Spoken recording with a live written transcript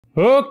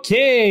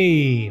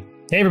Okay.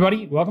 Hey,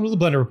 everybody. Welcome to the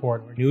Blendr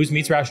Report, where news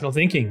meets rational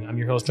thinking. I'm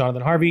your host,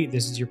 Jonathan Harvey.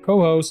 This is your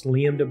co-host,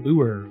 Liam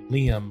DeBoer.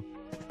 Liam,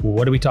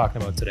 what are we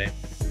talking about today?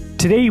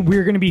 Today,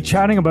 we're going to be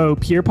chatting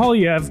about Pierre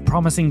Poilievre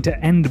promising to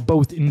end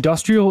both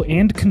industrial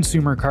and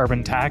consumer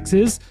carbon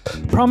taxes,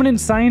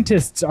 prominent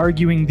scientists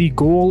arguing the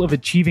goal of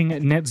achieving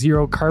net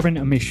zero carbon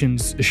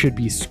emissions should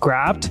be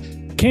scrapped,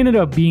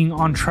 Canada being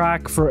on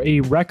track for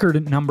a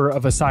record number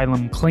of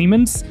asylum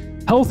claimants,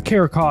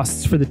 healthcare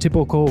costs for the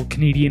typical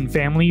Canadian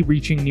family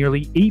reaching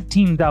nearly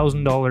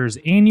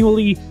 $18,000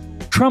 annually,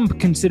 Trump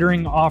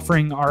considering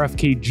offering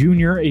RFK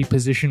Jr. a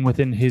position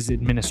within his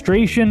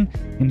administration,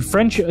 and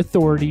French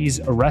authorities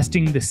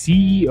arresting the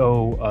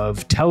CEO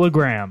of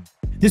Telegram.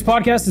 This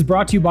podcast is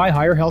brought to you by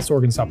Higher Health's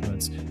organ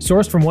supplements,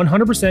 sourced from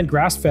 100%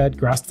 grass-fed,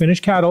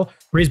 grass-finished cattle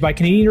raised by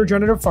Canadian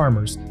regenerative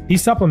farmers.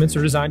 These supplements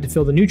are designed to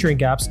fill the nutrient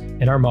gaps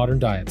in our modern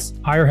diets.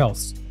 Higher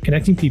Health's,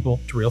 connecting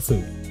people to real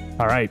food.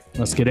 All right,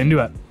 let's get into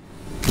it.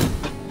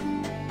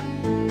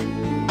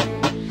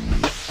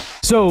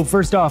 So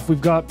first off, we've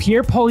got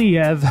Pierre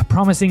Poilievre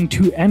promising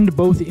to end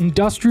both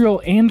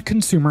industrial and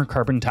consumer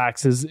carbon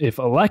taxes if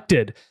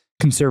elected.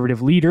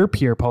 Conservative leader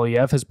Pierre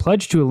Poilievre has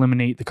pledged to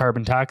eliminate the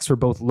carbon tax for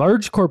both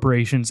large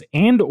corporations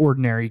and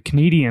ordinary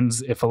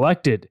Canadians if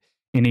elected.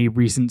 In a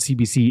recent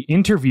CBC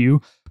interview,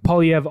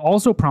 Poilievre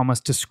also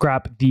promised to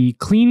scrap the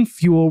clean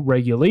fuel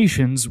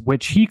regulations,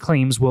 which he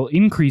claims will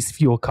increase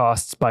fuel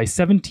costs by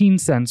 17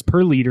 cents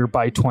per liter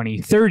by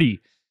 2030.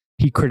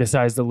 He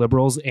criticized the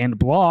Liberals and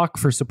Bloc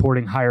for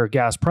supporting higher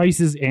gas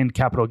prices and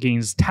capital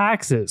gains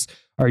taxes,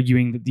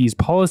 arguing that these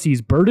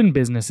policies burden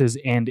businesses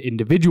and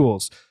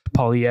individuals.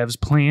 Poilievre's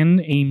plan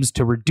aims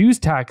to reduce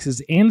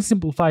taxes and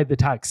simplify the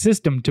tax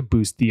system to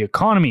boost the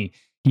economy.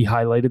 He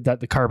highlighted that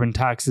the carbon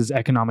tax's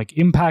economic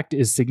impact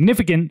is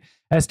significant,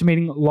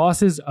 estimating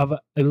losses of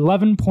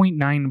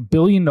 $11.9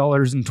 billion in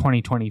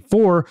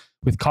 2024,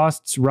 with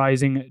costs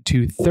rising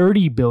to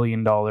 $30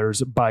 billion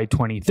by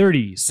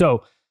 2030.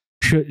 So,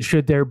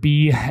 Should there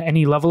be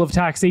any level of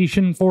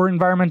taxation for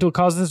environmental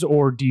causes,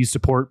 or do you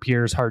support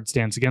Pierre's hard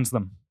stance against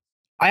them?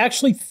 I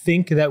actually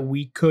think that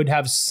we could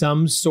have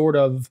some sort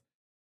of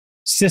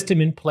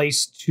system in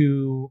place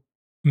to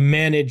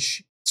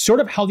manage sort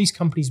of how these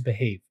companies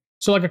behave.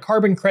 So like a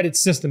carbon credit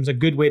system is a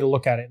good way to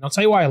look at it. And I'll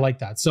tell you why I like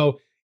that. So,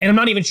 and I'm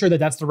not even sure that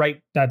that's the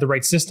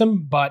right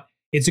system, but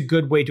it's a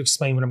good way to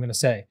explain what I'm going to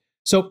say.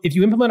 So if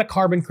you implement a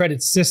carbon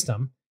credit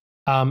system,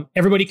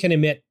 everybody can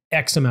emit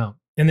X amount.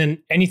 And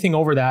then anything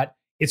over that,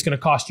 it's going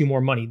to cost you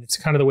more money. That's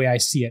kind of the way I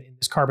see it in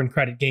this carbon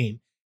credit game.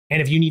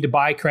 And if you need to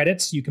buy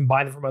credits, you can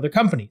buy them from other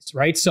companies,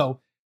 right?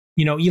 So,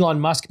 you know, Elon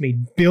Musk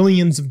made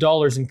billions of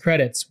dollars in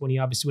credits when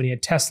he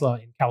had Tesla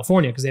in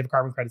California because they have a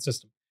carbon credit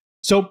system.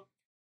 So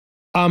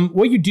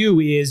what you do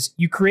is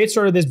you create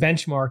sort of this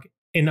benchmark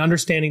in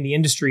understanding the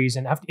industries,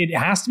 and it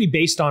has to be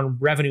based on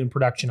revenue and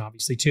production,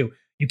 obviously, too.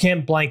 You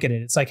can't blanket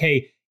it. It's like,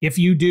 hey, if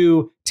you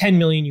do 10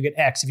 million, you get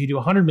X. If you do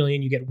 100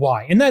 million, you get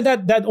Y. And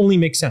that only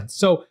makes sense.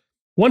 So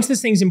once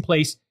this thing's in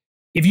place,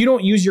 if you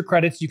don't use your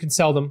credits, you can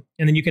sell them,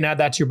 and then you can add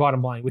that to your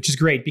bottom line, which is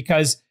great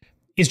because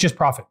it's just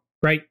profit,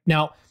 right?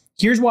 Now,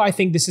 here's why I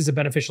think this is a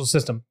beneficial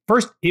system.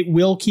 First, it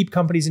will keep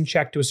companies in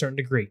check to a certain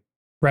degree,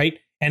 right?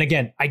 And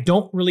again, I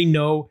don't really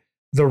know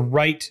the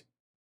right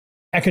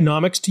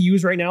economics to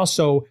use right now,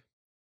 so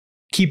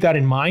keep that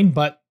in mind.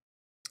 But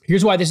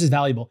here's why this is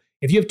valuable.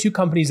 If you have two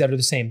companies that are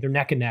the same, they're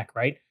neck and neck,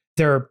 right?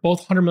 They're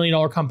both $100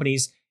 million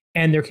companies,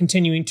 and they're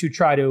continuing to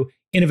try to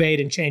innovate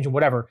and change and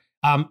whatever.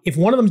 If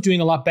one of them is doing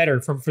a lot better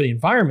for the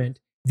environment,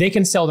 they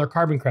can sell their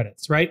carbon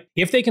credits, right?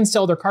 If they can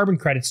sell their carbon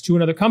credits to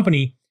another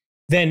company,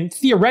 then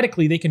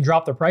theoretically they can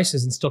drop their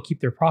prices and still keep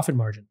their profit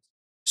margins.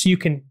 So you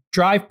can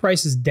drive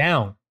prices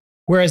down.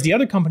 Whereas the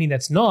other company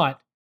that's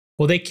not,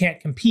 well, they can't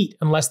compete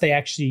unless they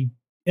actually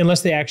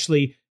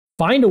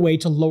find a way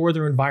to lower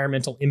their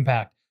environmental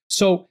impact.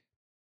 So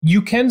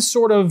you can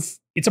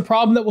it's a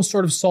problem that will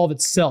sort of solve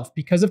itself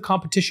because of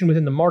competition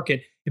within the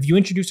market. If you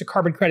introduce a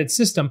carbon credit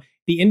system,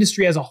 the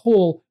industry as a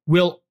whole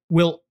will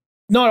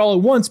not all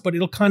at once, but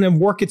it'll kind of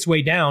work its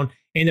way down.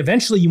 And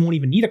eventually you won't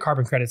even need a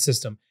carbon credit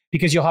system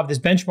because you'll have this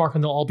benchmark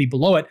and they'll all be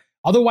below it.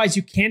 Otherwise,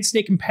 you can't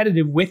stay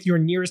competitive with your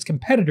nearest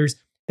competitors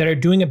that are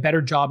doing a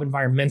better job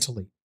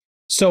environmentally.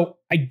 So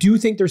I do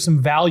think there's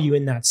some value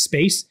in that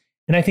space.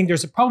 And I think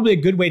there's probably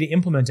a good way to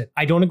implement it.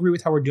 I don't agree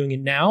with how we're doing it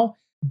now,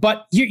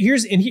 but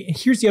here's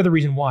the other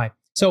reason why.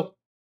 So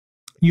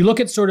you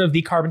look at sort of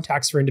the carbon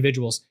tax for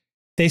individuals.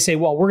 They say,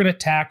 well, we're going to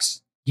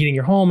tax heating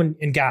your home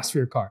and gas for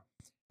your car.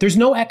 There's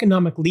no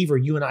economic lever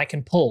you and I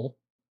can pull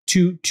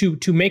to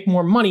make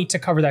more money to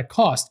cover that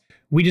cost.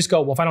 We just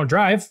go, well, if I don't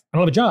drive, I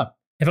don't have a job.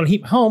 If I don't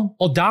heat my home,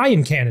 I'll die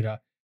in Canada.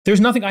 There's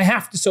nothing I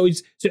have to, so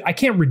I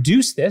can't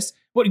reduce this.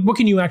 What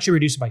can you actually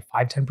reduce it by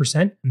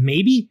 5-10%?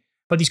 Maybe,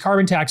 but these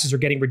carbon taxes are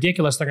getting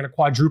ridiculous. They're going to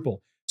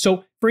quadruple.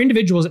 So for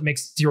individuals, it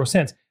makes zero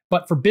sense.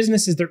 But for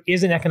businesses, there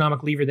is an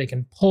economic lever they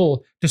can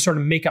pull to sort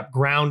of make up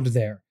ground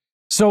there.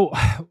 So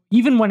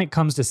even when it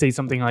comes to, say,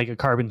 something like a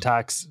carbon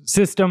tax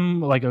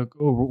system, like a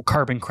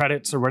carbon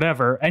credits or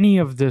whatever, any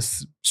of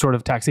this sort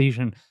of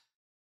taxation,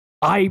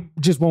 I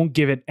just won't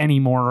give it any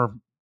more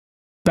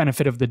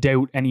benefit of the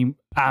doubt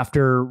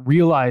after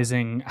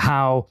realizing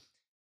how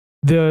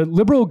the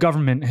Liberal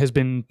government has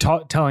been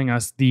telling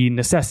us the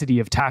necessity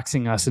of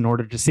taxing us in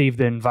order to save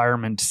the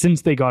environment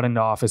since they got into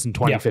office in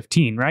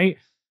 2015, right?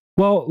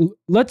 Well,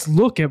 let's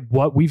look at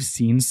what we've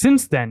seen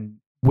since then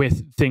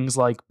with things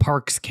like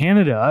Parks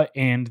Canada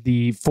and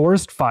the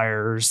forest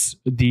fires.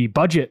 The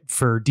budget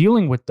for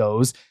dealing with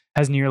those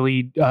has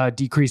nearly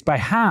decreased by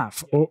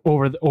half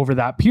over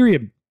that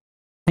period.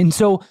 And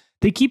so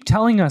they keep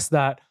telling us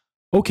that,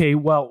 okay,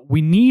 well,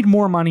 we need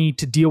more money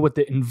to deal with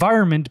the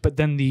environment, but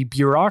then the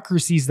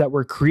bureaucracies that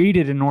were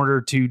created in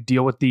order to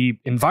deal with the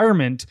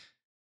environment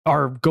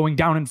are going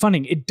down in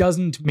funding. It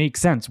doesn't make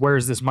sense. Where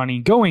is this money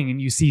going?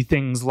 And you see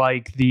things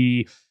like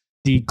the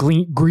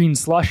green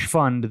slush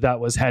fund that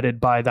was headed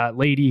by that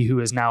lady who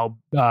has now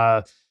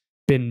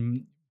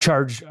been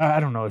charged. I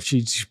don't know if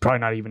she's probably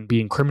not even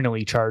being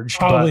criminally charged.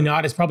 Probably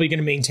not. It's probably going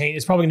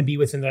to be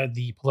within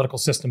the political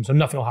system, so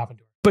nothing will happen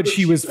to her. But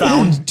she was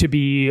found to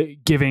be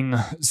giving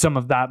some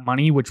of that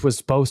money, which was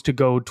supposed to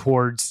go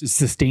towards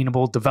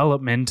sustainable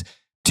development,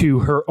 to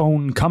her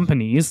own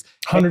companies,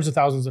 hundreds of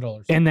thousands of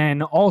dollars. And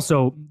then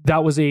also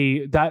that was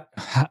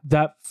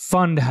that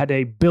fund had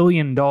 $1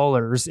 billion,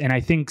 and I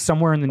think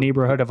somewhere in the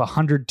neighborhood of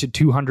 100 to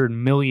 200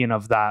 million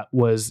of that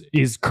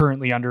is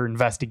currently under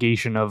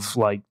investigation of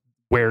like,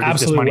 where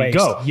does this money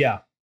go? Yeah.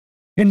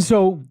 And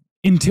so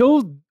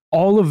until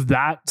all of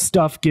that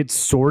stuff gets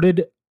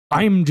sorted,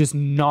 I'm just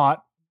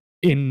not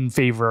in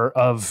favor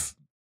of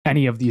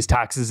any of these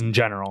taxes in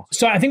general.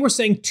 So I think we're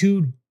saying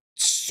two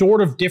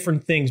sort of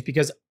different things,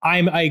 because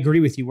I agree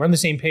with you. We're on the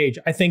same page.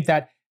 I think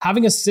that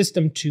having a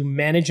system to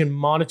manage and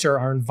monitor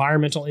our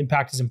environmental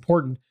impact is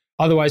important.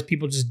 Otherwise,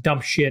 people just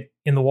dump shit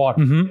in the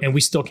water, and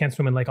we still can't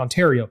swim in Lake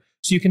Ontario.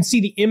 So you can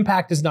see the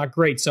impact is not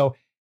great. So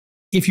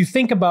if you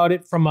think about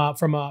it from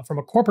a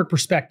corporate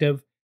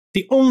perspective,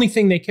 the only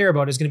thing they care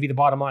about is going to be the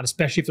bottom line,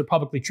 especially if they're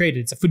publicly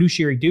traded. It's a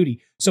fiduciary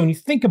duty. So when you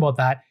think about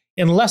that,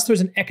 unless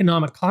there's an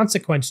economic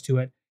consequence to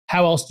it,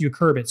 how else do you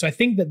curb it? So I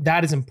think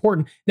that is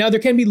important. Now, there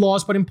can be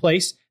laws put in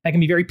place that can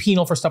be very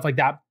penal for stuff like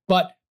that.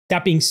 But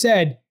that being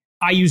said,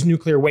 I use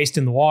nuclear waste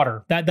in the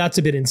water. That's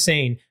a bit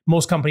insane.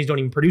 Most companies don't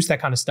even produce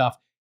that kind of stuff.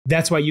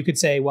 That's why you could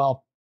say,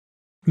 well,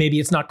 maybe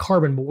it's not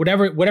carbon, but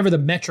whatever the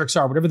metrics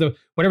are,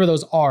 whatever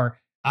those are,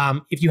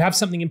 if you have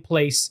something in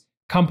place,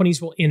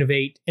 companies will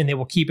innovate and they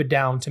will keep it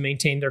down to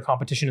maintain their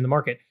competition in the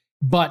market.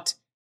 But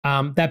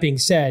that being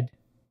said,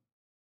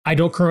 I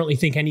don't currently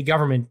think any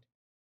government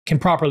can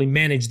properly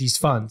manage these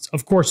funds.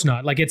 Of course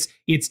not. Like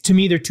it's to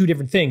me, they're two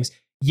different things.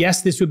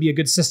 Yes, this would be a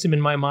good system in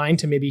my mind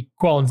to maybe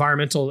quell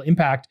environmental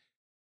impact,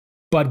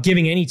 but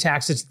giving any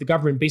taxes to the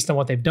government based on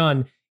what they've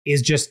done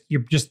is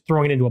you're just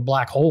throwing it into a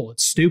black hole.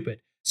 It's stupid.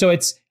 So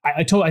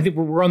I think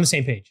we're on the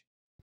same page.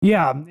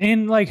 Yeah.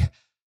 And like,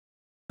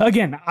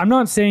 again, I'm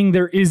not saying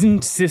there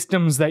isn't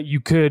systems that you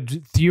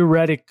could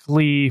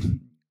theoretically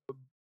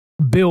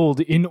build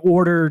in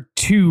order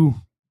to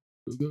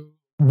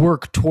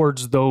work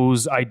towards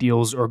those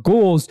ideals or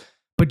goals,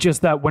 but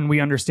just that when we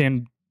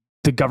understand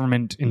the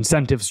government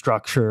incentive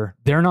structure,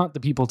 they're not the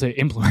people to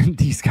implement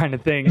these kind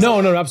of things. No,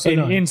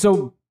 absolutely not. And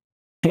so,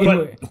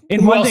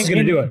 who else is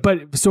going to do it?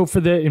 But so for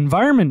the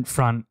environment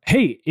front,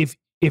 hey,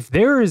 if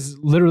there is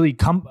literally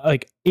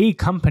like a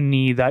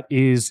company that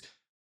is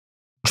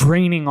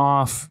draining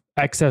off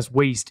excess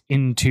waste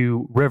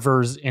into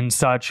rivers and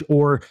such,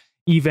 or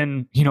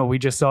even, we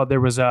just saw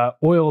there was a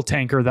oil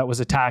tanker that was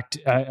attacked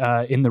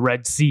in the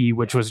Red Sea,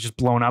 which was just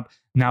blown up.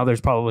 Now there's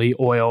probably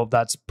oil.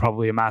 That's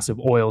probably a massive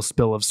oil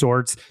spill of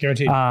sorts.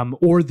 Guaranteed.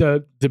 Or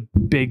the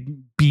big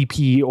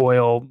BP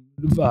oil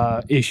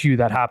issue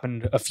that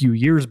happened a few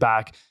years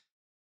back.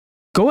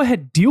 Go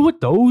ahead, deal with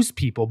those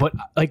people. But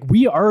like,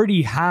 we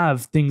already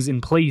have things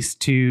in place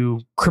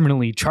to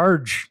criminally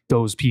charge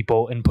those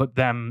people and put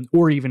them,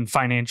 or even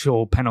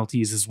financial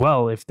penalties as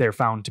well, if they're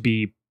found to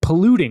be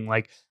polluting,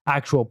 like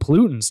actual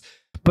pollutants.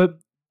 But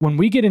when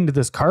we get into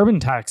this carbon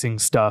taxing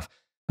stuff,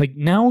 like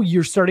now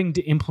you're starting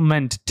to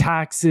implement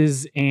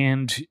taxes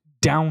and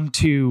down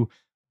to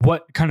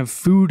what kind of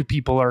food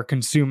people are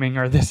consuming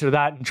or this or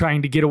that, and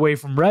trying to get away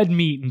from red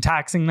meat and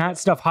taxing that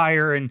stuff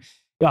higher. And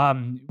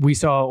we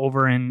saw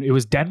over it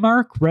was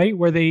Denmark, right,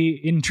 where they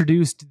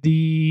introduced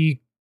the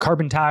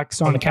carbon tax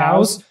on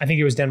cows. I think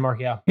it was Denmark,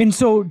 yeah. And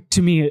so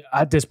to me,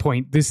 at this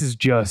point, this is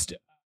just,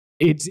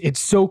 it's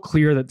so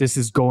clear that this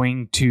is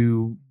going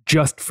to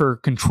just for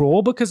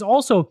control, because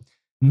also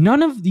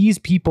none of these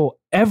people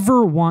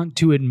ever want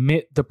to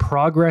admit the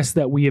progress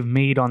that we have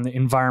made on the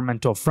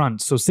environmental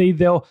front. So say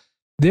they'll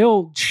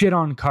shit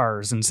on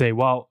cars and say,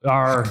 well,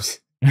 our sure,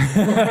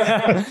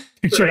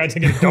 I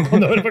take a double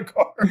note of a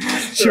car.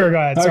 Sure, go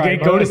ahead. Sorry,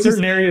 okay, go to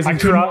certain areas in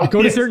Toronto.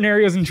 Go to certain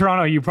areas in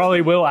Toronto. You probably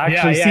will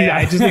actually see that.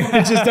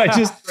 I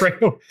just.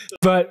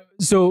 But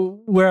so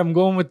where I'm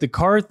going with the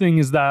car thing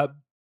is that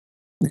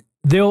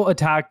they'll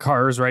attack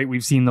cars, right?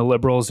 We've seen the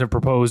Liberals have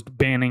proposed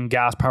banning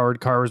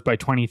gas-powered cars by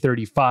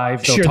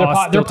 2035.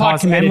 They'll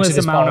toss endless to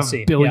this amount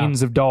policy. of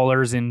billions of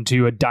dollars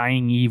into a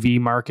dying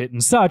EV market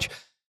and such.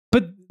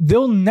 But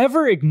they'll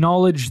never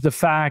acknowledge the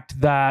fact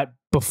that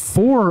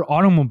before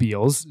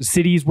automobiles,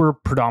 cities were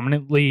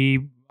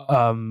predominantly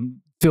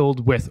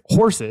filled with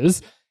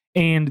horses,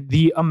 and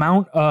the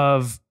amount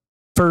of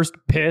first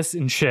piss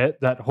and shit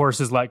that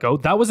horses let go,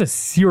 that was a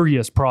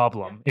serious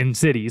problem in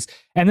cities.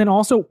 And then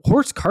also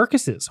horse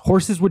carcasses.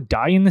 Horses would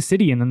die in the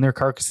city, and then their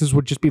carcasses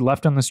would just be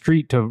left on the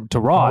street to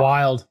rot.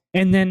 Wild.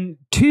 And then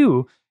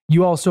two,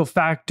 you also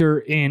factor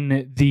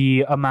in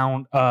the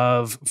amount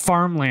of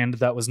farmland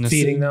that was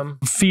feeding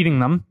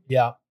them.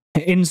 Yeah.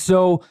 And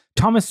so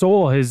Thomas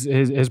Sowell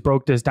has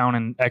broke this down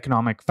in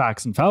Economic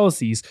Facts and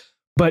Fallacies,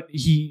 but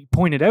he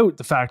pointed out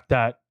the fact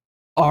that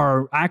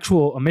our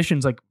actual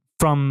emissions, like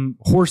from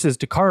horses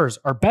to cars,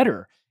 are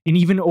better. And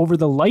even over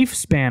the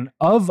lifespan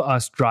of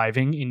us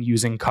driving and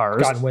using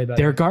cars,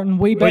 they're gotten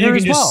way better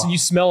as well. You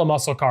smell a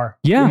muscle car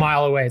a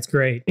mile away. It's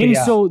great. And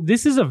so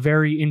this is a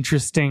very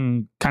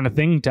interesting kind of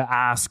thing to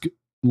ask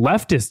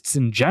leftists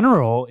in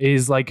general,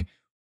 is like,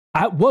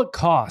 at what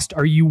cost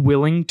are you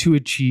willing to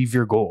achieve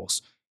your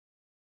goals?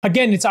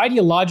 Again, it's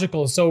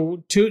ideological.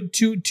 So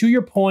to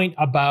your point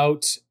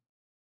about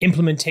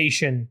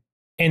implementation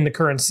in the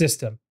current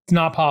system, it's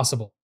not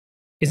possible.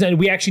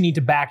 We actually need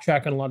to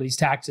backtrack on a lot of these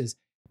taxes.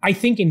 I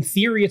think in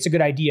theory, it's a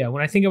good idea.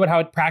 When I think about how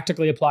it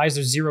practically applies,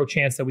 there's zero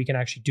chance that we can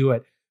actually do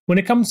it. When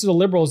it comes to the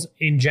liberals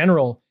in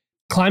general,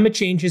 climate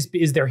change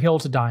is their hill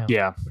to die on.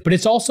 Yeah. But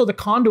it's also the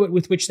conduit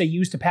with which they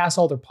use to pass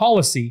all their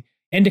policy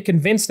and to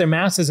convince their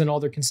masses and all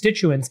their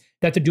constituents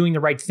that they're doing the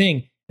right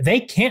thing.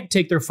 They can't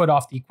take their foot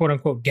off the quote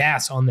unquote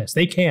gas on this.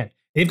 They can't.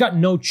 They've got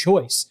no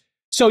choice.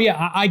 So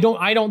yeah, I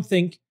don't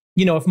think,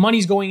 if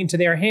money's going into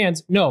their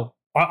hands, no,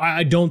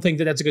 I don't think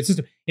that that's a good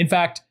system. In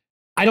fact,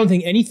 I don't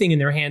think anything in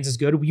their hands is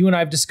good. You and I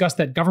have discussed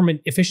that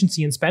government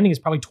efficiency and spending is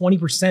probably 20%.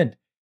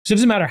 So it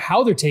doesn't matter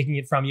how they're taking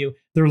it from you.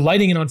 They're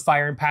lighting it on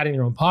fire and patting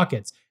their own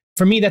pockets.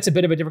 For me, that's a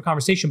bit of a different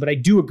conversation, but I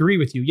do agree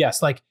with you.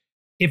 Yes, like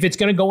if it's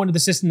going to go into the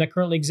system that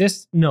currently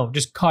exists, no,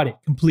 just cut it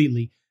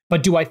completely.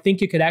 But do I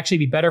think it could actually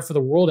be better for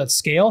the world at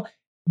scale?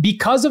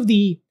 Because of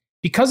the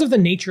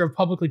nature of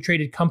publicly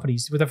traded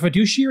companies with a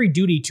fiduciary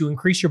duty to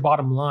increase your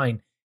bottom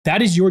line,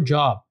 that is your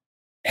job.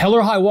 Hell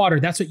or high water,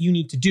 that's what you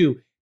need to do.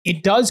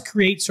 It does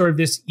create sort of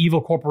this evil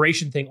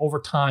corporation thing over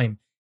time.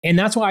 And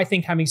that's why I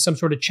think having some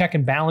sort of check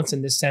and balance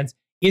in this sense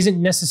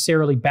isn't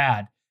necessarily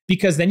bad,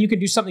 because then you can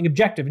do something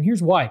objective. And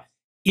here's why.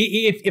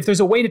 If there's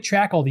a way to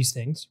track all these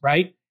things,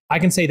 right? I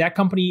can say that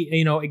company,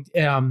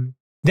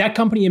 that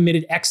company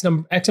emitted X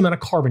amount of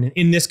carbon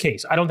in this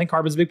case. I don't think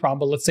carbon is a big problem,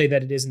 but let's say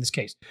that it is in this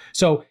case.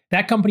 So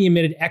that company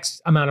emitted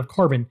X amount of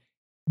carbon.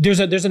 There's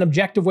an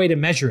objective way to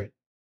measure it.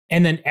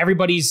 And then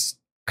everybody's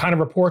kind of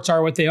reports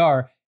are what they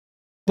are.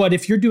 But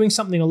if you're doing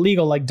something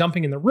illegal like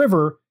dumping in the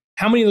river,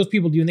 how many of those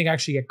people do you think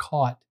actually get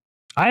caught?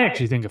 I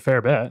actually think a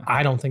fair bit.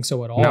 I don't think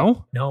so at all.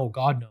 No? No,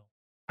 God, no.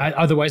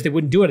 Otherwise, they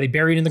wouldn't do it. They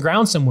bury it in the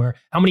ground somewhere.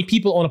 How many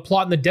people own a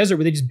plot in the desert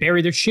where they just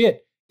bury their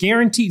shit?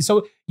 Guaranteed.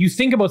 So you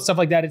think about stuff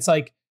like that, it's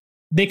like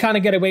they kind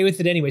of get away with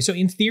it anyway. So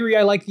in theory,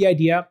 I like the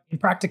idea. In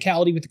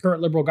practicality with the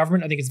current liberal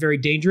government, I think it's very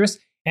dangerous.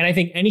 And I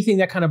think anything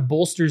that kind of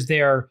bolsters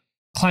their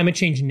climate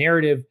change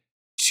narrative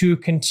to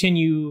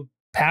continue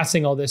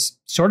passing all this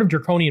sort of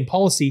draconian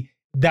policy,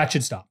 that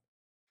should stop.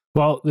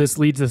 Well, this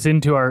leads us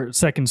into our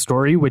second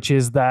story, which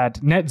is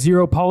that net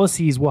zero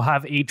policies will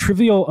have a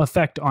trivial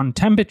effect on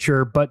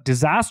temperature, but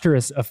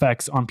disastrous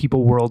effects on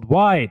people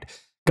worldwide.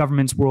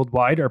 Governments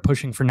worldwide are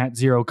pushing for net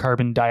zero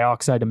carbon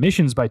dioxide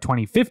emissions by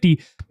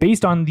 2050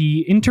 based on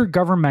the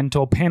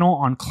Intergovernmental Panel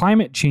on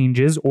Climate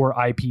Change's, or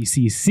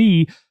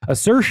IPCC,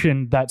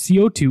 assertion that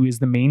CO2 is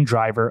the main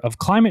driver of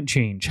climate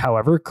change.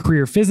 However,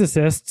 career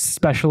physicists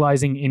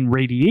specializing in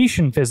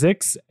radiation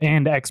physics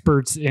and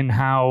experts in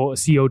how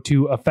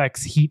CO2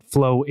 affects heat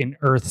flow in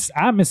Earth's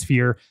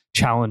atmosphere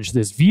challenge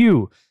this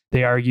view.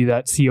 They argue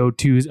that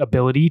CO2's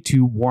ability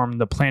to warm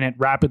the planet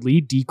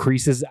rapidly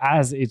decreases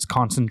as its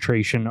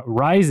concentration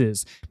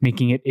rises,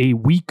 making it a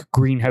weak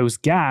greenhouse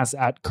gas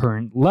at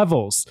current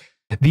levels.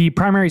 The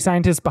primary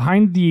scientists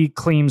behind the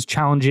claims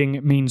challenging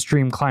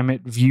mainstream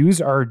climate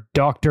views are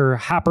Dr.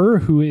 Happer,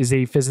 who is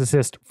a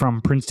physicist from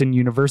Princeton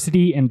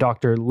University, and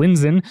Dr.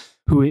 Lindzen,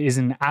 who is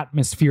an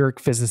atmospheric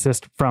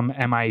physicist from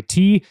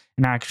MIT.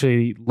 And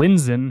actually,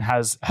 Lindzen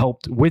has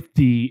helped with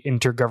the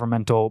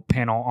Intergovernmental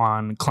Panel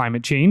on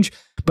Climate Change.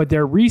 But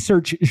their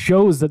research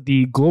shows that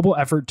the global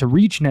effort to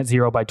reach net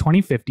zero by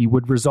 2050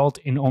 would result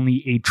in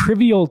only a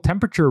trivial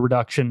temperature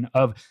reduction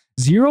of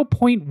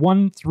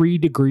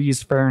 0.13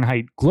 degrees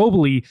Fahrenheit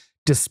globally,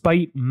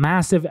 despite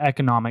massive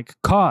economic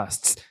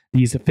costs.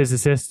 These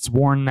physicists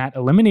warn that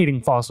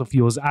eliminating fossil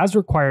fuels as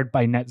required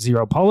by net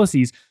zero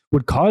policies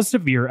would cause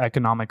severe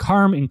economic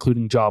harm,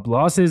 including job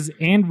losses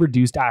and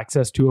reduced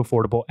access to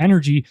affordable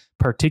energy,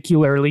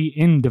 particularly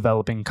in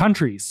developing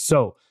countries.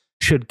 So,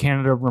 should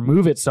Canada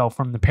remove itself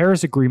from the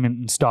Paris Agreement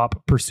and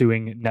stop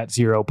pursuing net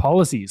zero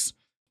policies?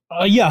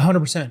 Yeah,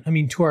 100%. I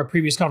mean, to our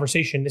previous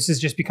conversation, this has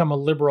just become the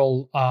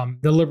liberal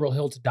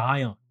hill to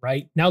die on,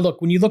 right? Now,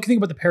 look, when you think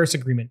about the Paris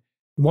Agreement,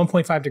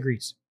 1.5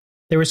 degrees,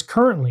 there is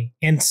currently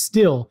and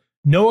still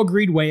no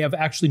agreed way of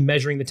actually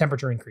measuring the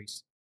temperature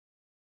increase.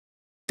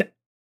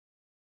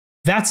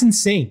 That's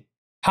insane.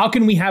 How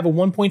can we have a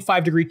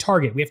 1.5 degree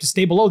target? We have to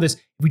stay below this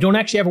if we don't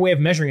actually have a way of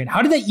measuring it.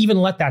 How did they even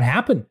let that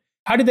happen?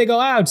 How did they go,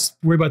 let's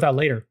worry about that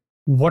later?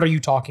 What are you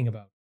talking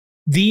about?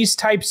 These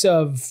types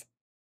of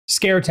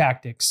scare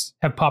tactics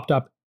have popped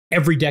up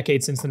every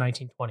decade since the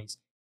 1920s.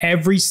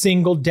 Every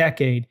single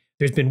decade,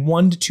 there's been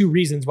 1 to 2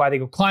 reasons why they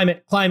go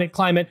climate, climate,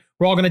 climate.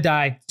 We're all going to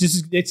die.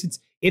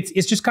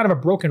 It's just kind of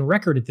a broken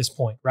record at this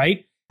point,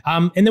 right?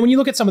 And then when you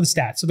look at some of the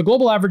stats, so the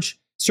global average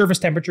surface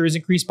temperature has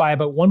increased by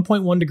about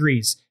 1.1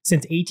 degrees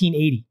since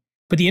 1880.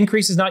 But the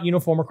increase is not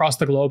uniform across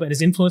the globe and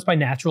is influenced by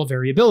natural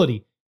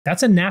variability.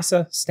 That's a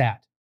NASA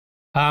stat.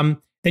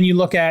 Then you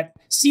look at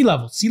sea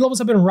levels. Sea levels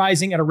have been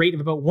rising at a rate of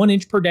about 1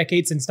 inch per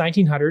decade since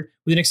 1900,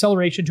 with an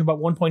acceleration to about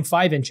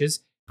 1.5 inches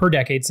per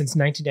decade since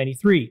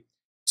 1993.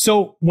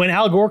 So when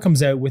Al Gore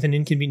comes out with an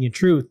inconvenient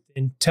truth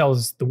and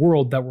tells the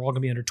world that we're all going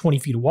to be under 20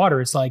 feet of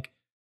water, it's like,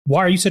 why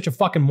are you such a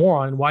fucking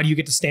moron? And why do you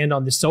get to stand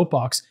on this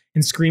soapbox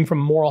and scream from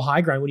a moral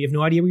high ground when you have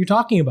no idea what you're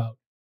talking about?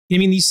 I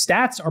mean, these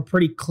stats are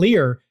pretty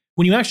clear.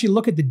 When you actually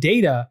look at the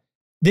data,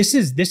 this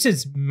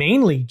is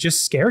mainly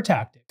just scare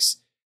tactics.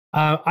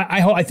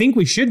 I think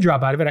we should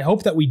drop out of it. I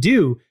hope that we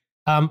do,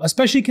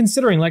 especially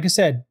considering, like I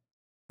said,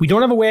 we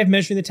don't have a way of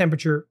measuring the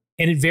temperature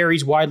and it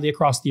varies widely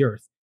across the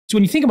earth. So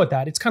when you think about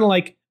that, it's kind of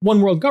like one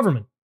world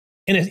government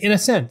in a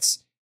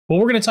sense. Well,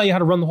 we're going to tell you how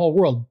to run the whole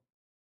world.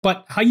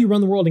 But how you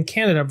run the world in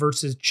Canada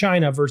versus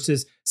China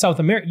versus South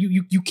America,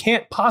 you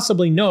can't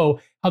possibly know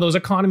how those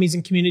economies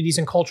and communities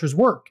and cultures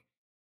work.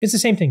 It's the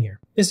same thing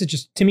here. This is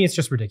just, to me, it's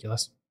just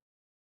ridiculous.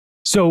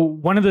 So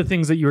one of the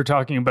things that you were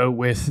talking about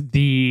with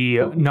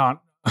the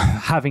not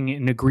having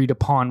an agreed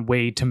upon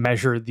way to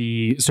measure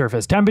the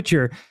surface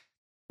temperature,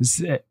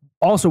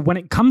 also when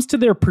it comes to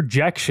their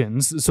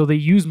projections, so they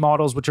use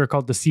models which are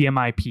called the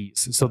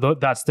CMIPs. So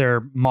that's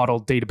their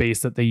model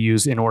database that they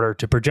use in order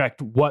to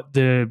project what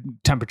the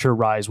temperature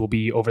rise will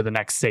be over the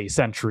next, say,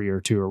 century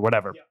or two or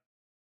whatever. Yeah.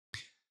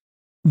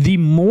 The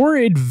more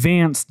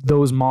advanced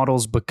those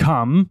models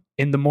become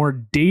and the more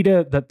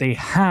data that they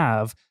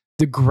have,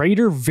 the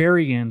greater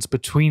variance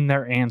between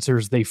their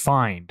answers they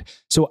find.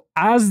 So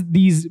as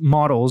these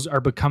models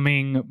are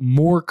becoming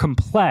more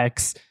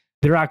complex,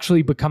 they're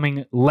actually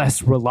becoming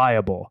less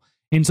reliable.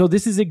 And so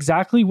this is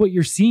exactly what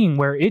you're seeing,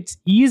 where it's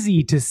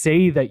easy to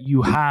say that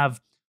you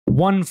have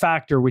one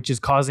factor which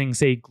is causing,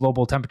 say,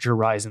 global temperature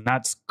rise, and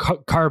that's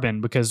carbon,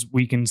 because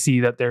we can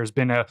see that there's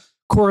been a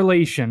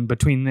correlation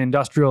between the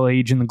industrial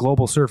age and the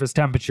global surface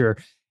temperature,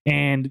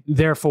 and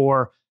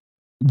therefore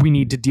we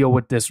need to deal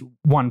with this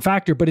one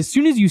factor. But as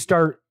soon as you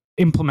start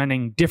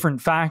implementing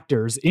different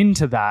factors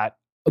into that,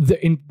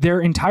 their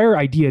entire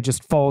idea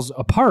just falls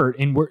apart,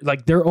 and we're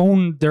like their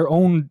own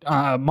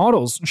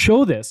models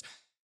show this.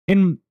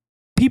 And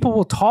people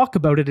will talk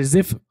about it as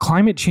if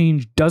climate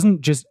change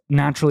doesn't just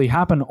naturally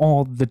happen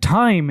all the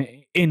time.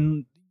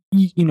 In,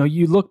 you know,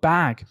 you look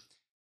back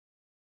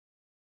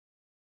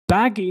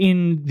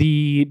in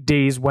the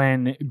days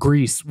when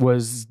Greece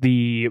was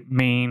the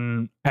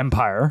main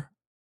empire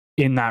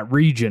in that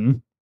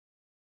region,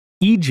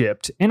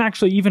 Egypt, and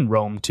actually even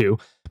Rome too,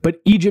 but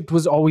Egypt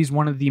was always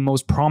one of the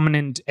most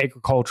prominent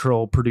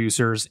agricultural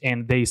producers,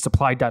 and they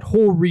supplied that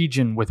whole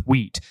region with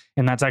wheat.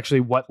 And that's actually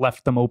what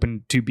left them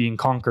open to being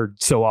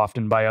conquered so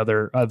often by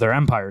other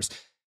empires,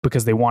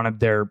 because they wanted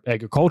their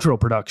agricultural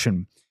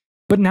production.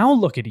 But now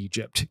look at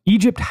Egypt.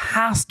 Egypt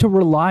has to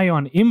rely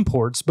on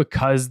imports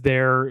because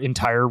their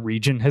entire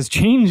region has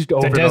changed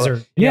over the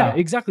desert. Yeah,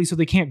 exactly. So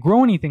they can't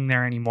grow anything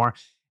there anymore.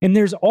 And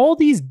there's all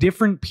these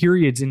different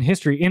periods in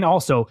history. And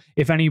also,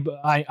 if any,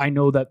 I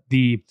know that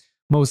the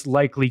most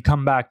likely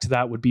comeback to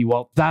that would be,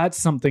 well, that's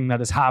something that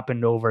has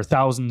happened over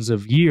thousands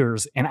of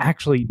years. And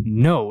actually,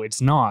 no,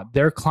 it's not.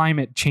 Their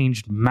climate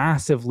changed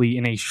massively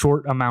in a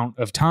short amount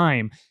of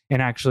time. And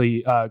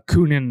actually,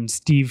 Dr.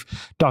 Steve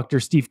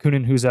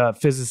Koonin, who's a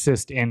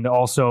physicist and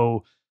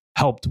also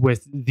helped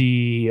with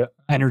the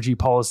energy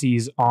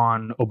policies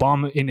on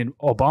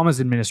Obama's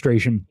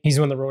administration. He's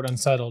the one that wrote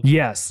Unsettled.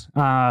 Yes.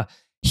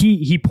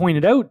 He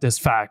pointed out this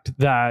fact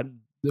that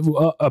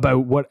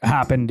about what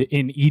happened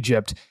in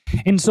Egypt.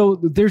 And so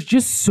there's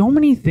just so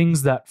many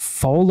things that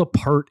fall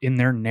apart in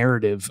their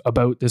narrative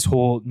about this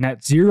whole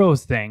net zero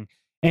thing.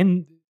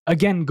 And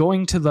again,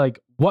 going to like,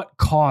 what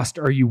cost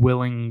are you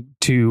willing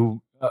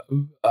to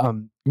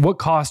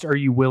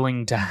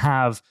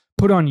have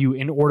put on you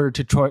in order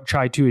to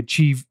try to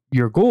achieve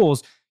your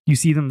goals? You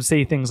see them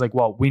say things like,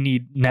 well, we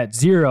need net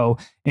zero.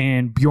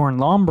 And Bjorn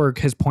Lomborg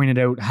has pointed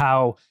out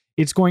how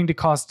it's going to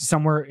cost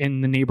somewhere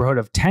in the neighborhood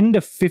of 10 to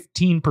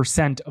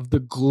 15% of the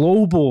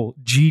global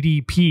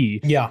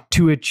GDP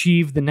to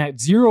achieve the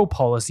net zero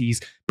policies.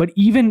 But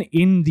even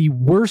in the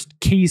worst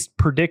case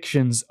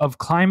predictions of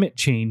climate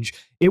change,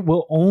 it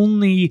will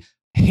only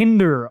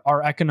hinder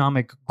our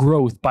economic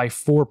growth by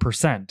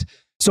 4%.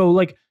 So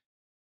like,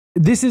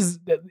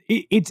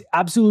 it's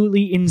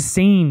absolutely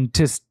insane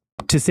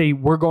to say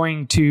we're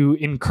going to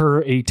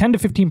incur a 10 to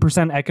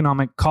 15%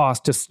 economic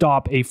cost to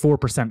stop a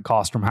 4%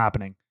 cost from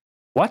happening.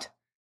 What?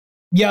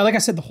 Yeah, like I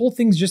said, the whole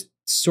thing's just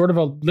sort of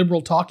a liberal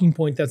talking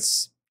point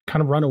that's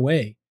kind of run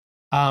away.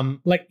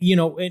 Like, you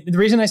know, the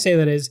reason I say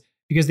that is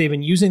because they've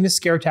been using this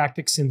scare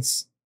tactic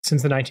since the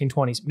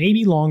 1920s,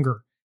 maybe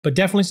longer, but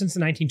definitely since the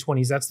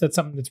 1920s. That's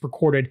something that's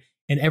recorded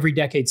in every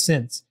decade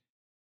since.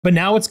 But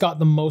now it's got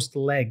the most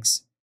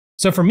legs.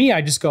 So for me,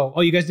 I just go,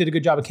 oh, you guys did a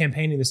good job of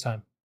campaigning this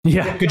time.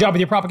 Yeah. Good job with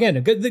your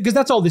propaganda. Because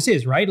that's all this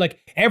is, right? Like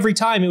every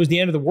time it was the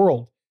end of the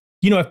world.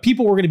 You know, if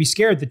people were going to be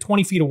scared, the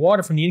 20 feet of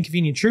water from the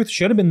inconvenient truth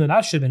should have been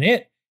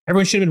it.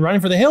 Everyone should have been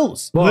running for the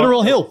hills,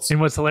 literal hills. And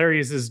what's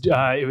hilarious is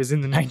it was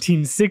in the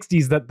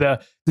 1960s that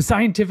the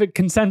scientific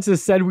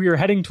consensus said we were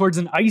heading towards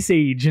an ice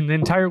age and the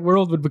entire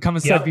world would become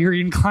a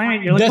Siberian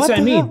climate. You're like, that's what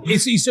I mean.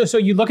 Hell? So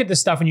you look at this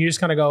stuff and you just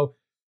kind of go,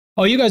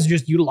 oh, you guys are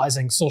just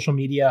utilizing social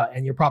media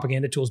and your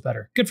propaganda tools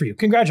better. Good for you.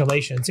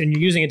 Congratulations. And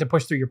you're using it to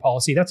push through your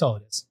policy. That's all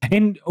it is.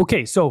 And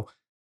okay, so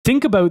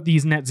think about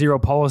these net zero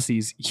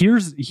policies.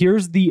 Here's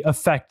the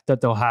effect that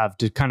they'll have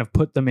to kind of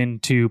put them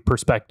into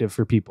perspective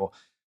for people.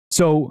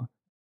 So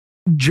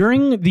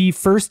during the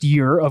first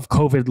year of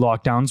COVID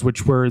lockdowns,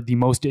 which were the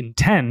most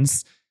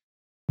intense,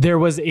 there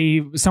was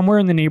somewhere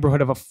in the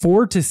neighborhood of a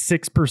 4 to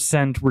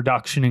 6%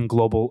 reduction in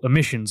global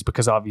emissions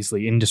because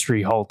obviously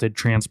industry halted,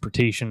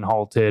 transportation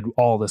halted,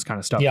 all this kind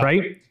of stuff,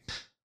 right?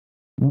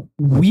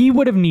 We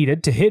would have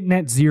needed to hit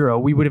net zero,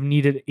 we would have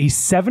needed a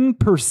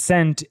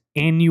 7%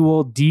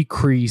 annual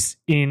decrease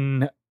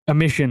in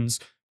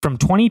emissions from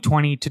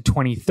 2020 to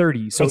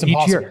 2030. So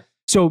each year.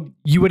 So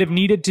you would have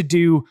needed to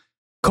do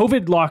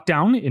COVID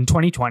lockdown in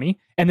 2020,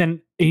 and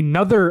then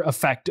another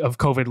effect of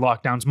COVID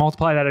lockdowns,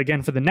 multiply that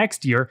again for the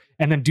next year,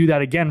 and then do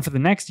that again for the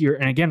next year,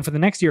 and again for the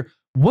next year.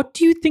 What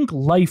do you think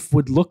life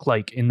would look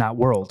like in that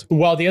world?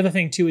 Well, the other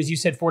thing too is you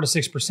said 4 to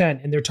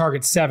 6%, and their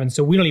target's 7,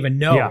 so we don't even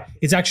know. Yeah.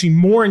 It's actually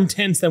more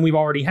intense than we've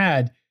already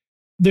had.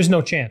 There's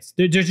no chance.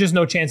 There's just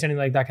no chance anything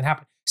like that can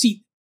happen.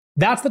 See,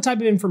 that's the type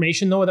of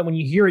information, though, that when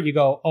you hear it, you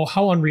go, oh,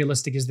 how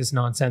unrealistic is this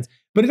nonsense?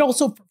 But it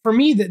also, for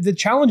me, the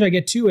challenge I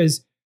get too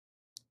is,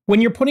 when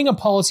you're putting a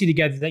policy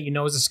together that you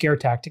know is a scare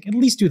tactic, at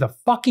least do the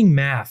fucking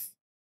math.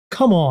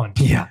 Come on.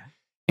 Yeah.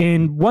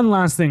 And one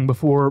last thing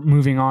before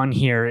moving on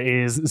here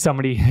is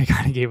somebody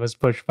kind of gave us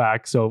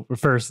pushback. So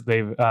first,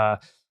 they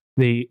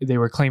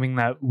were claiming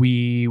that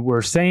we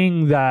were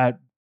saying that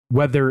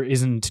weather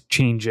isn't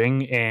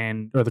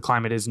changing or the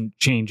climate isn't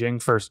changing.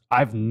 First,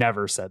 I've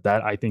never said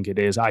that. I think it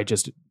is. I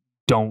just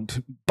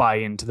don't buy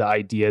into the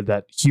idea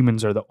that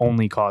humans are the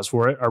only cause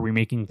for it. Are we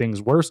making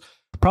things worse?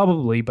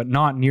 Probably, but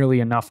not nearly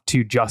enough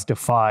to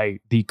justify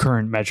the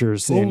current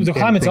measures. The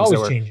climate's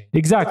always changing.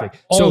 Exactly.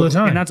 All the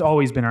time. And that's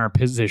always been our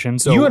position.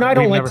 So you and I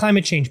don't like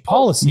climate change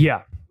policy.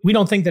 Yeah. We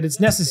don't think that it's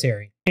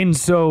necessary. And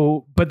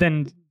so, but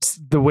then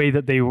the way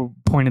that they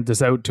pointed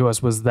this out to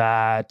us was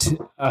that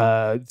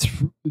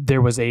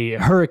there was a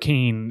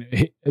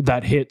hurricane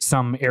that hit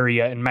some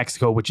area in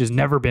Mexico, which has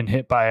never been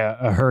hit by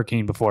a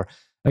hurricane before.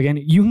 Again,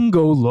 you can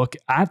go look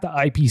at the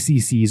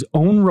IPCC's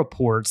own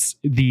reports,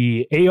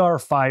 the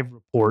AR5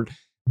 report.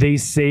 They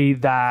say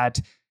that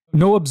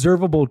no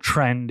observable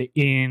trend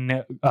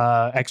in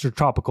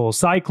extratropical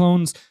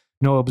cyclones,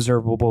 no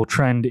observable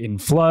trend in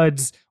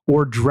floods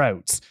or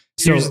droughts.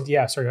 So,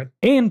 yeah, sorry, go ahead.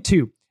 And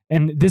two,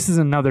 and this is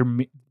another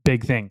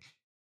big thing,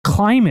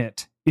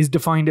 climate is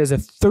defined as a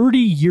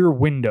 30-year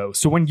window.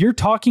 So when you're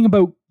talking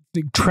about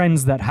the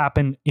trends that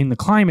happen in the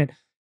climate,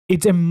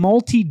 it's a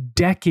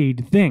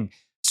multi-decade thing.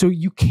 So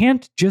you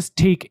can't just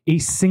take a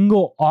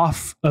single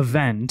off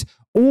event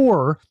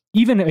or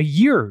even a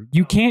year.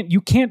 You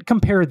can't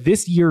compare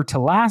this year to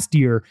last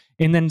year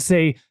and then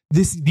say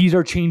these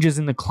are changes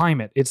in the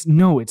climate. It's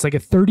like a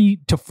 30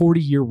 to 40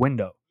 year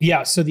window.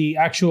 Yeah. So the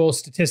actual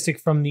statistic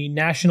from the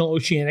National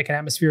Oceanic and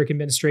Atmospheric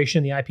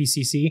Administration, the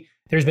IPCC,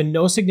 there's been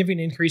no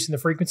significant increase in the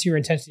frequency or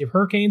intensity of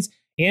hurricanes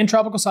and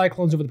tropical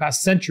cyclones over the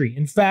past century.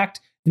 In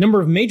fact, the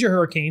number of major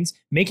hurricanes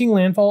making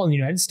landfall in the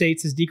United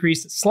States has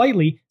decreased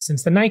slightly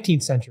since the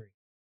 19th century.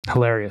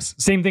 Hilarious.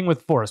 Same thing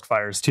with forest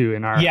fires too.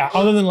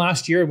 Other than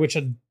last year, which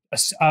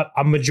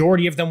a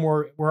majority of them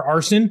were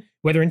arson,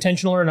 whether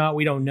intentional or not,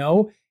 we don't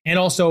know. And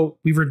also,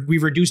 we've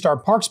reduced our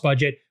parks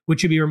budget,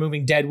 which would be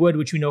removing dead wood,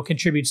 which we know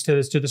contributes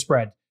to the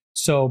spread.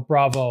 So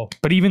bravo.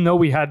 But even though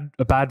we had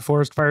a bad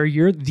forest fire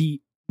year,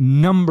 the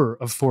number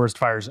of forest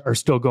fires are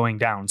still going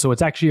down. So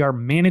it's actually our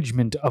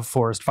management of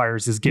forest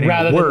fires is getting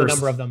worse than the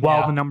number of them,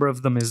 while the number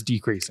of them is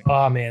decreasing.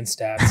 Oh man,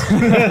 stats.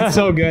 That's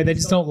so good. They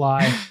just don't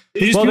lie.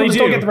 They don't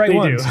get the right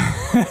ones.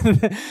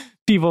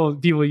 People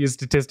use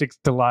statistics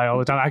to lie all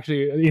the time.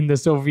 Actually, in the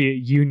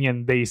Soviet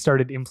Union, they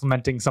started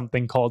implementing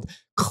something called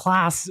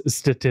class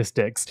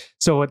statistics.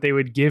 So what they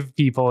would give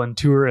people and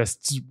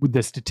tourists,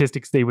 the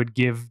statistics they would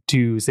give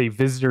to, say,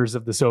 visitors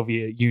of the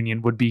Soviet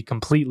Union would be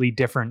completely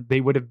different.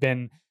 They would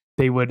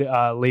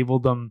label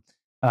them,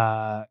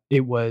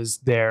 it was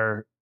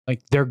their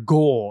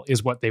goal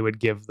is what they would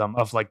give them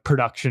of like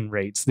production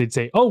rates. They'd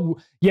say, oh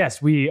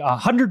yes, we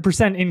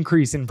 100%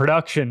 increase in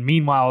production.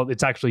 Meanwhile,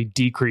 it's actually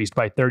decreased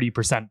by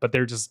 30%, but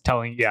they're just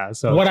telling,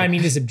 So what I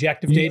mean is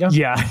objective data.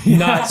 Yeah.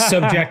 Not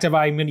subjective.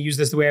 I'm going to use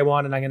this the way I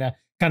want and I'm going to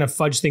kind of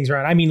fudge things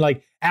around. I mean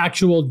like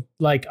actual,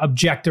 like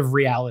objective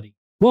reality.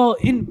 Well,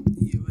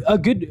 a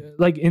good,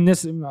 like in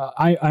this,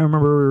 I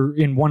remember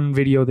in one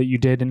video that you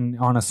did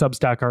on a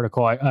Substack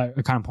article, I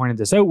kind of pointed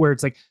this out where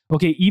it's like,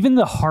 okay, even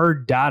the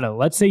hard data,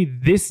 let's say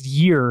this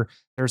year,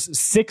 there's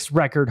 6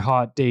 record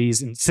hot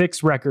days and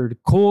 6 record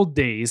cold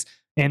days.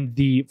 And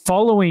the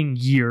following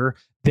year,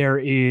 there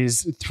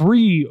is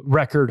 3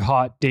 record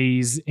hot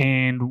days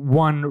and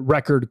 1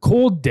 record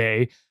cold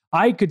day.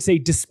 I could say,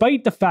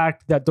 despite the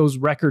fact that those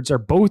records are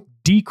both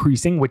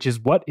decreasing, which is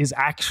what is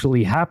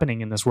actually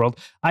happening in this world,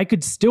 I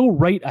could still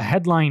write a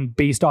headline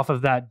based off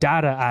of that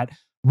data at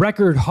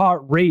record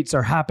hot rates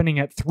are happening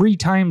at 3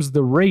 times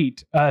the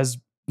rate as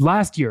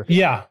last year.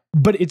 Yeah.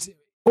 But it's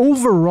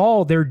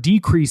overall they're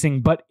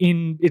decreasing, but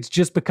it's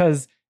just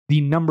because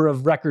the number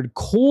of record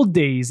cold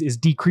days is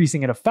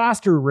decreasing at a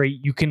faster rate.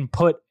 You can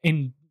put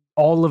in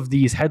all of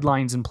these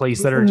headlines in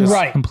place that are just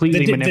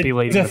completely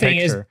manipulating the thing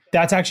picture. Is,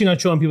 that's actually not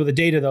showing people the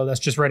data, though. That's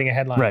just writing a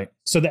headline. Right.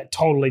 So that's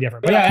totally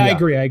different. But I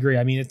agree.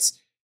 I mean,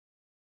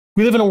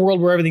 we live in a world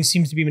where everything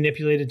seems to be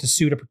manipulated to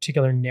suit a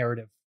particular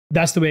narrative.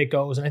 That's the way it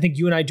goes. And I think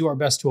you and I do our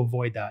best to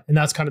avoid that. And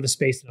that's kind of the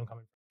space that I'm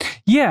coming from.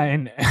 Yeah,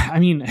 and I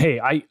mean, hey,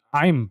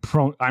 I'm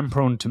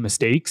prone to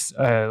mistakes.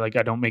 Like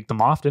I don't make them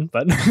often,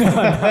 but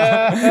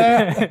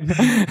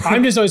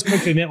I'm just always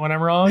quick to admit when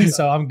I'm wrong,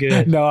 so I'm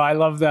good. No, I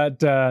love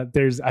that.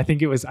 I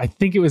think it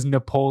was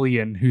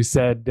Napoleon who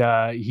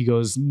said he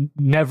goes,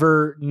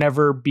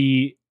 never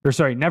be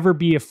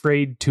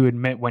afraid to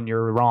admit when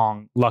you're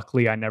wrong.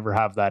 Luckily, I never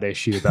have that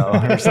issue though,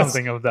 or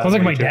something of that. Sounds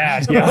like my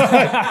dad.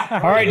 Yeah.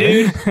 All right,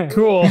 dude.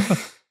 Cool.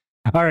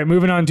 All right,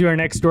 moving on to our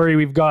next story.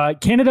 We've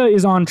got Canada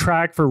is on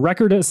track for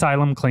record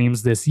asylum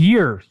claims this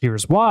year.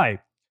 Here's why.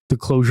 The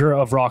closure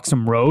of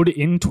Roxham Road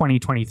in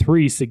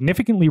 2023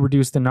 significantly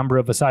reduced the number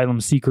of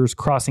asylum seekers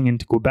crossing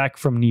into Quebec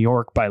from New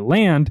York by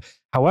land.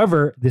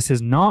 However, this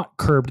has not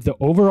curbed the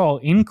overall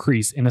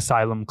increase in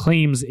asylum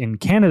claims in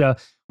Canada,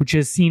 which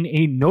has seen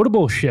a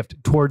notable shift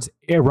towards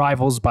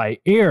arrivals by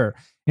air.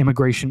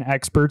 Immigration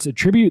experts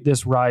attribute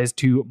this rise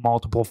to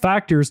multiple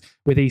factors,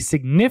 with a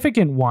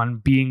significant one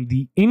being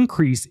the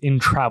increase in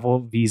travel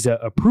visa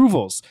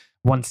approvals.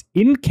 Once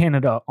in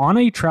Canada on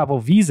a travel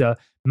visa,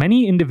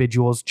 many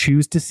individuals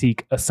choose to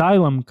seek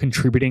asylum,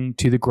 contributing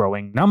to the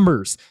growing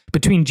numbers.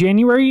 Between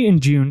January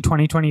and June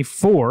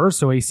 2024,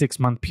 so a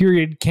 6-month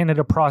period,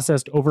 Canada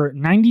processed over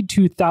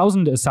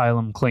 92,000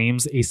 asylum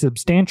claims, a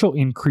substantial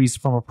increase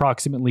from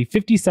approximately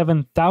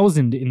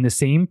 57,000 in the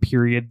same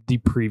period the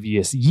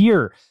previous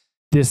year.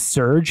 This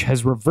surge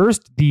has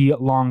reversed the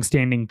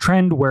long-standing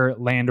trend where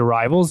land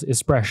arrivals,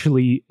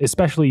 especially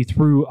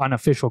through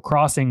unofficial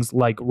crossings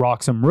like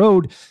Roxham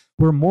Road,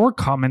 were more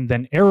common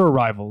than air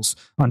arrivals.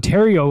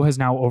 Ontario has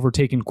now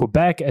overtaken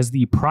Quebec as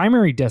the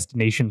primary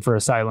destination for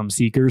asylum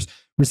seekers,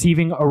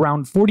 receiving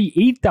around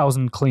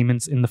 48,000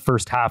 claimants in the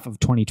first half of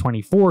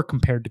 2024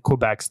 compared to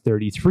Quebec's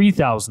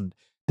 33,000.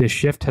 This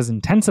shift has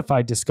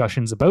intensified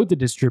discussions about the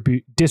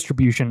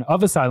distribution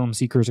of asylum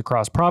seekers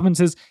across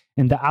provinces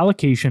and the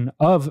allocation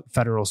of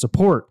federal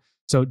support.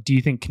 So do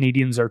you think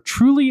Canadians are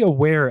truly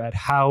aware at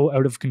how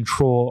out of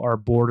control our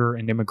border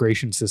and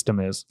immigration system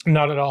is?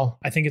 Not at all.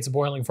 I think it's a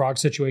boiling frog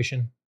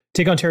situation.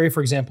 Take Ontario,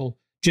 for example.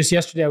 Just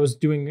yesterday, I was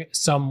doing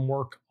some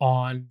work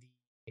on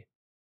the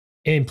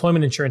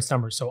employment insurance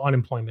numbers, so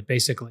unemployment,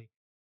 basically.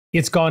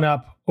 It's gone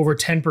up over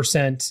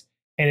 10%,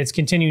 and it's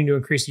continuing to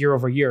increase year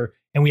over year.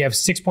 And we have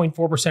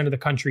 6.4% of the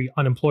country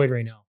unemployed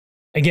right now.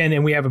 Again,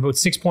 and we have about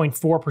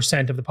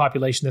 6.4% of the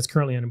population that's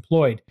currently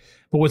unemployed.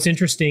 But what's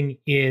interesting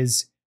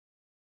is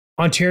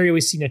Ontario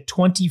has seen a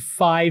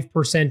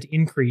 25%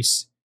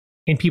 increase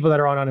in people that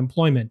are on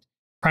unemployment,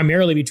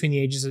 primarily between the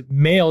ages of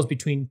males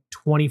between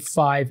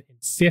 25 and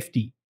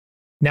 50.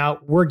 Now,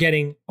 we're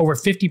getting over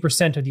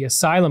 50% of the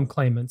asylum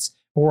claimants,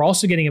 but we're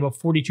also getting about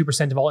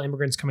 42% of all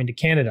immigrants coming to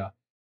Canada.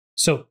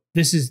 So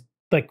this is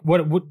like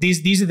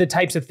these are the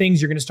types of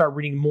things you're going to start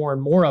reading more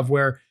and more of,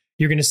 where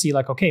you're going to see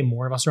like, okay,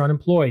 more of us are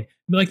unemployed.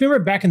 But like,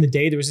 remember back in the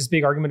day, there was this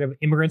big argument of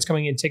immigrants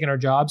coming in, taking our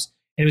jobs,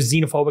 and it was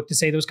xenophobic to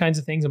say those kinds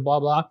of things and blah,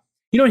 blah.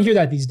 You don't hear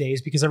that these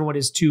days because everyone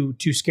is too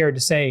scared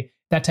to say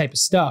that type of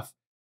stuff.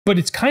 But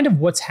it's kind of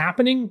what's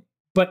happening.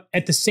 But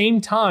at the same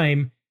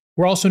time,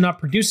 we're also not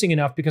producing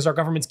enough because our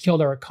government's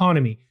killed our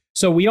economy.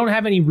 So we don't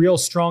have any real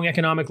strong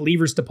economic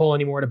levers to pull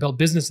anymore to build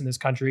business in this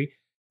country.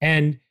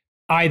 And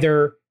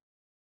either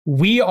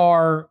we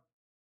are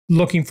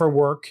looking for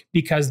work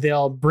because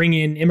they'll bring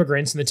in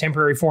immigrants in the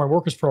temporary foreign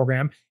workers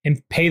program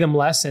and pay them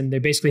less, and they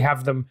basically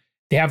have them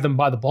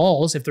by the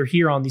balls if they're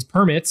here on these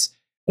permits,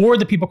 or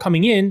the people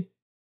coming in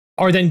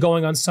are then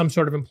going on some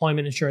sort of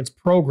employment insurance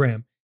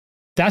program.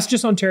 That's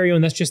just Ontario,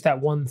 and that's just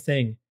that one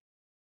thing.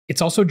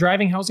 It's also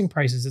driving housing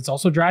prices. It's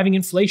also driving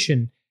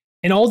inflation.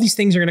 And all these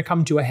things are going to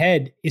come to a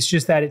head. It's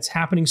just that it's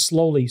happening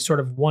slowly, sort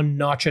of one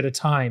notch at a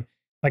time.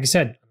 Like I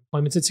said,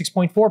 unemployment's at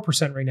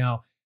 6.4% right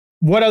now.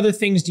 What other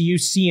things do you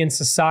see in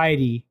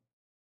society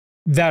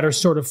that are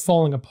sort of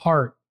falling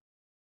apart,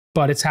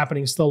 but it's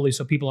happening slowly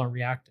so people aren't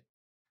reacting?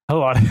 A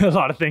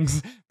lot of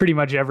things. Pretty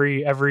much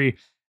every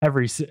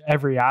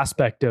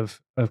aspect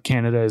of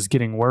Canada is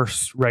getting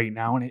worse right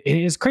now. And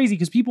it is crazy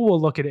because people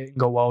will look at it and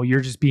go, well,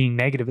 you're just being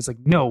negative. It's like,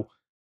 no,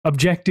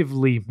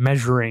 objectively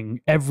measuring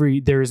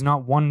there is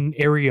not one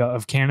area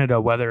of Canada,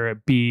 whether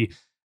it be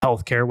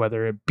healthcare,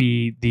 whether it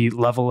be the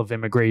level of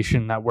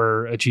immigration that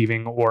we're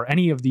achieving, or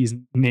any of these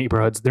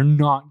neighborhoods, they're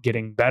not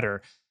getting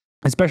better.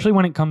 Especially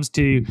when it comes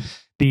to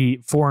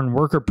the foreign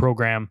worker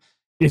program,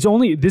 this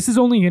is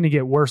only going to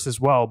get worse as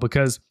well,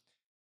 because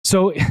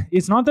so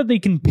it's not that they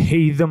can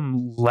pay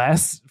them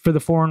less for the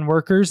foreign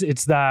workers.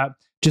 It's that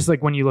just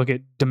like when you look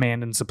at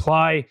demand and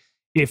supply,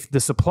 if the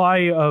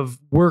supply of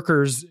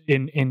workers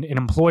in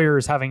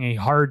employers having a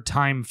hard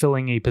time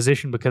filling a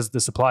position because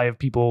the supply of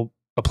people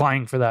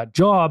applying for that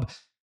job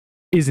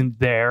isn't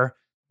there,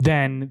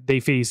 then they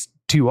face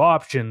two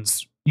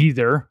options: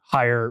 either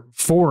hire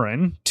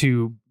foreign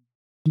to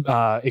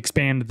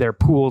expand their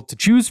pool to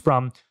choose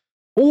from,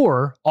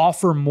 or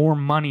offer more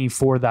money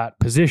for that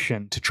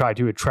position to try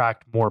to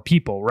attract more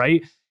people,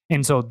 right?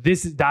 And so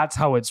that's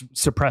how it's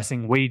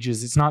suppressing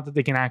wages. It's not that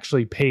they can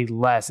actually pay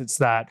less. It's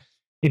that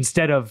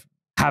instead of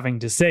having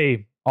to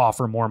say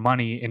offer more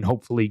money and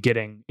hopefully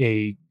getting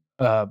a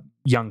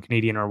young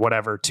Canadian or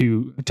whatever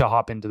to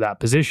hop into that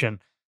position,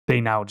 they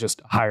now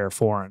just hire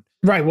foreign.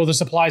 Right. Well, the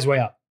supply's way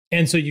up.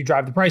 And so you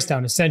drive the price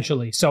down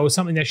essentially. So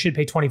something that should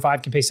pay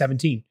 25 can pay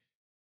 17.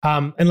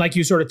 And like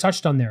you sort of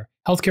touched on there,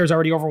 healthcare is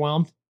already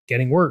overwhelmed,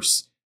 getting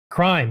worse.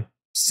 Crime,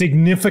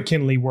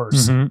 significantly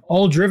worse,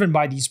 all driven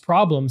by these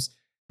problems.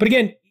 But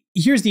again,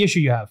 here's the issue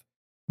you have.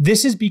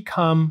 This has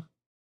become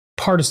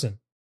partisan.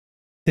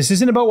 This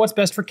isn't about what's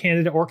best for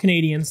Canada or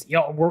Canadians.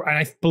 And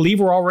I believe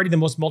we're already the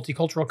most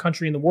multicultural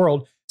country in the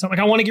world. It's not like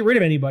I want to get rid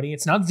of anybody.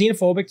 It's not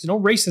xenophobic. There's no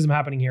racism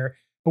happening here.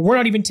 But we're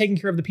not even taking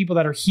care of the people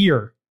that are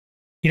here.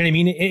 You know what I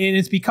mean? And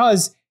it's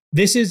because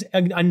this is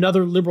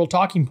another liberal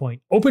talking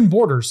point. Open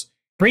borders,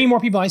 bringing more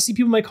people. I see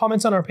people make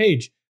comments on our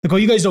page. Like, oh,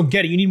 you guys don't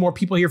get it. You need more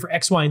people here for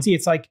X, Y, and Z.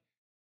 It's like,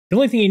 the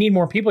only thing you need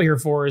more people here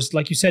for is,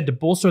 like you said, to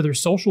bolster their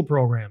social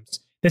programs.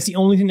 That's the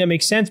only thing that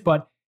makes sense.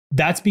 But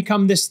it's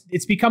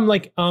become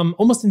like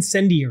almost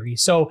incendiary.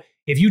 So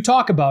if you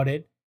talk about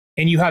it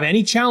and you have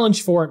any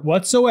challenge for it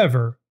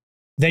whatsoever,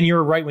 then you're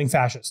a right-wing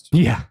fascist.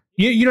 Yeah.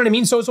 You know what I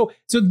mean? So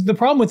the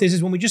problem with this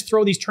is when we just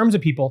throw these terms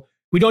at people,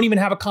 we don't even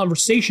have a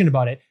conversation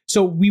about it.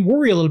 So we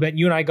worry a little bit. And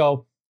you and I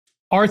go,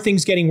 are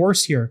things getting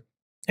worse here?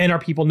 And are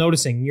people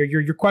noticing?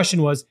 Your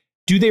question was,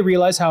 do they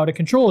realize how out of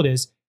control it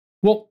is?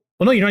 Well,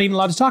 no, you're not even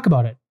allowed to talk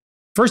about it.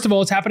 First of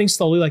all, it's happening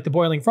slowly, like the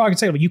boiling frog.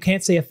 It's like, well, you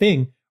can't say a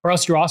thing or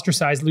else you're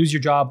ostracized, lose your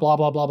job, blah,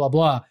 blah, blah, blah,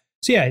 blah.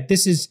 So yeah,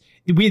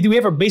 we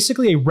have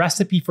basically a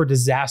recipe for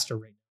disaster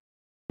right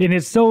now. And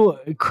it's so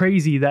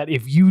crazy that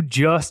if you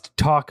just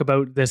talk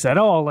about this at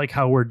all, like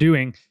how we're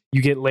doing,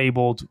 you get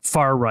labeled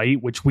far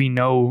right, which we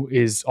know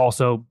is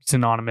also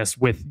synonymous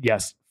with,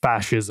 yes,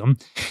 fascism.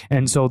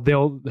 And so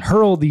they'll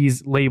hurl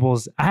these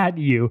labels at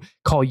you,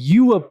 call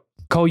you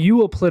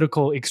a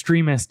political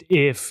extremist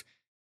if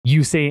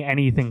you say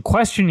anything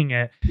questioning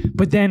it,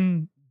 but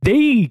then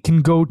they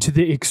can go to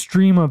the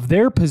extreme of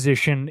their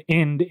position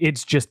and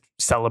it's just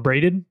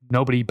celebrated.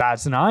 Nobody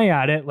bats an eye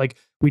at it. Like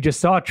we just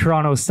saw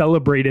Toronto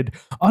celebrated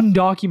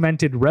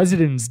Undocumented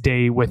Residents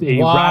Day with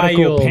a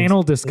radical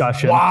panel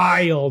discussion.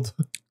 Wild.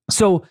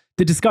 So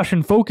the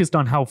discussion focused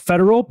on how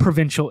federal,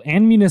 provincial,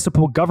 and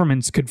municipal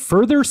governments could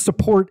further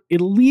support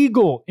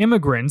illegal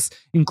immigrants,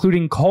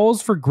 including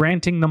calls for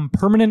granting them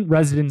permanent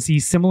residency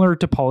similar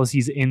to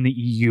policies in the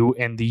EU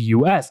and the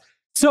US.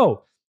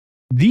 So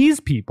these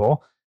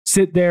people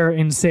sit there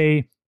and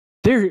say,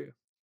 there's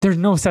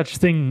no such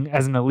thing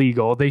as an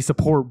illegal. They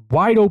support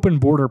wide open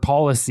border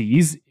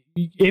policies.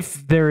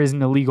 If there is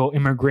an illegal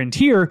immigrant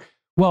here,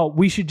 well,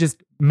 we should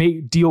just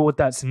deal with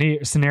that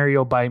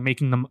scenario by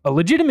making them a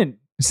legitimate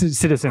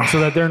citizen so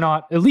that they're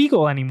not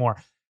illegal anymore.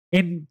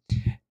 And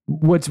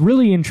what's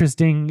really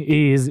interesting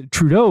is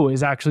Trudeau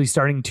is actually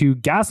starting to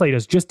gaslight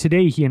us. Just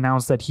today, he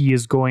announced that he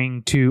is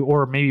going to,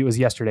 or maybe it was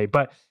yesterday,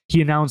 but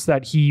he announced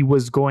that he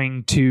was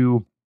going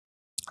to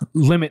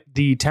limit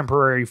the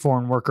temporary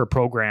foreign worker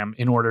program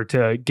in order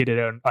to get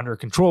it under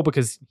control,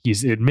 because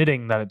he's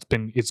admitting that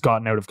it's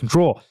gotten out of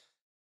control.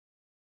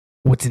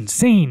 What's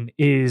insane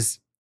is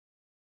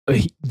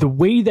the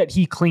way that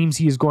he claims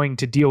he is going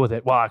to deal with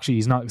it. Well, actually,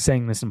 he's not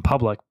saying this in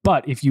public,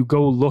 but if you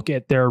go look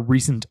at their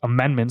recent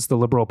amendments, the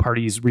Liberal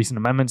Party's recent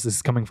amendments, this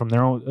is coming from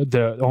their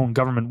own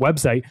government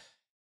website,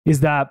 is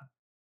that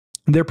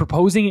they're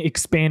proposing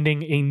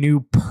expanding a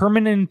new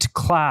permanent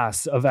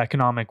class of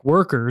economic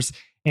workers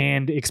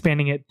and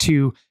expanding it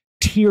to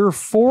tier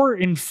 4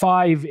 and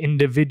 5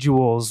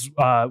 individuals,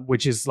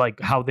 which is like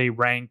how they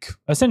rank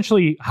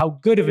essentially how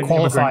good of an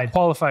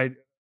qualified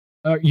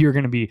you're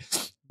going to be.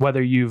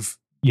 Whether you've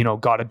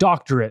got a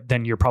doctorate,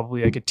 then you're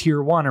probably like a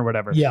tier 1 or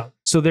whatever. Yeah.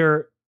 So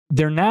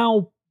they're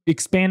now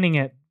expanding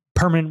it,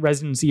 permanent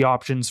residency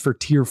options for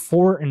tier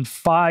 4 and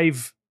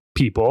 5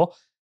 people.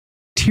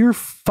 Tier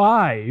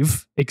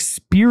 5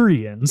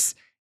 experience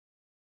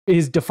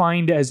is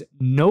defined as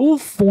no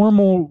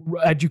formal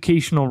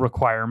educational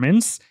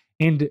requirements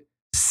and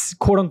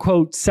quote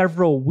unquote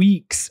several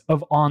weeks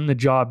of on the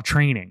job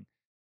training.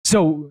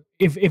 So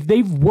if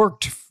they've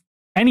worked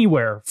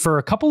anywhere for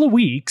a couple of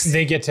weeks,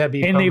 they get to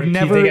be and they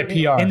get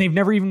PR, and they've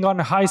never even gone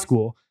to high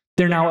school.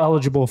 They're now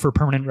eligible for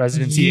permanent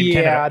residency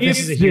in Canada. This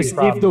is a huge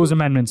problem. If those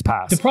amendments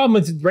pass. The problem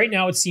with right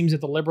now, it seems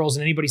that the Liberals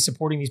and anybody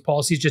supporting these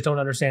policies just don't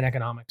understand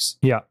economics.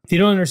 Yeah, they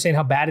don't understand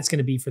how bad it's going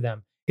to be for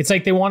them. It's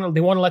like they want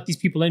to let these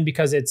people in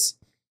because it's.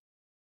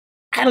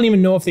 I don't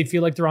even know if they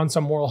feel like they're on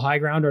some moral high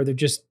ground or they're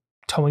just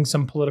towing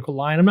some political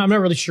line. I'm not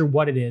really sure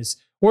what it is,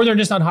 or they're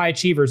just not high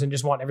achievers and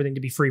just want everything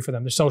to be free for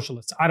them. They're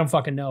socialists. I don't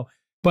fucking know.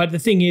 But the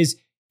thing is,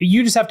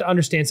 you just have to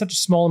understand such a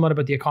small amount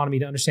about the economy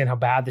to understand how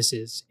bad this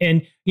is.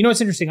 And you know, it's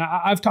interesting.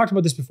 I've talked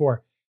about this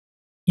before.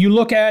 You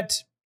look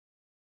at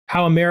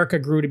how America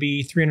grew to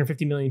be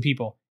 350 million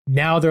people.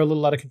 Now they're a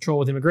little out of control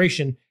with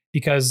immigration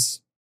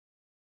because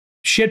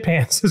shit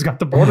pants has got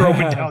the border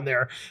open down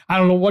there. I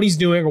don't know what he's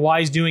doing or why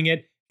he's doing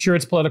it. Sure,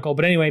 it's political,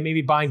 but anyway,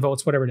 maybe buying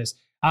votes, whatever it is.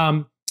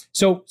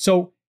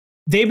 So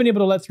they've been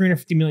able to let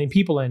 350 million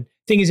people in.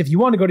 Thing is, if you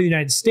want to go to the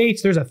United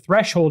States, there's a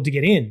threshold to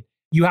get in.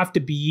 You have to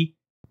be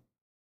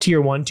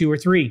tier 1, 2, or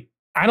 3.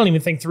 I don't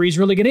even think 3 is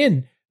really get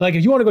in. Like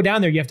if you want to go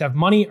down there, you have to have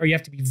money or you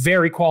have to be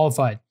very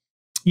qualified.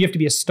 You have to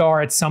be a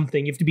star at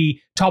something. You have to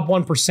be top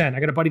 1%. I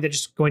got a buddy that's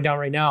just going down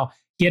right now.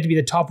 He had to be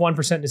the top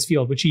 1% in his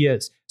field, which he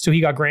is. So he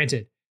got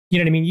granted. You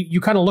know what I mean? You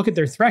kind of look at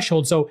their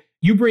threshold. So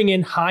you bring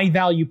in high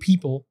value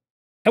people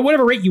at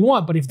whatever rate you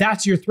want. But if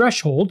that's your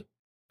threshold,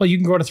 well, you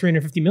can go to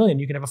 350 million.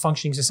 You can have a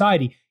functioning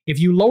society. If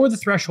you lower the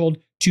threshold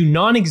to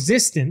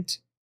non-existent,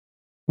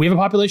 we have a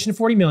population of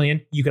 40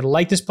 million. You could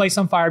light this place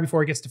on fire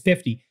before it gets to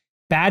 50.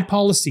 Bad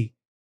policy.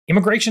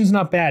 Immigration's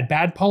not bad.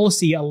 Bad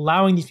policy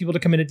allowing these people to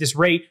come in at this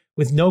rate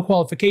with no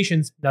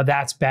qualifications. Now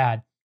that's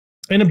bad.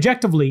 And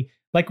objectively,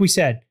 like we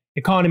said,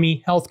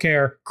 economy,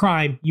 healthcare,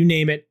 crime, you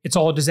name it, it's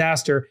all a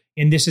disaster.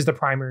 And this is the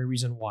primary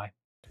reason why.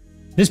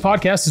 This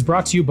podcast is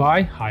brought to you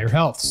by Higher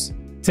Healths.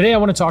 Today, I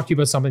want to talk to you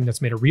about something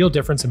that's made a real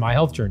difference in my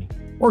health journey,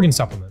 organ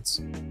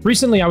supplements.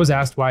 Recently, I was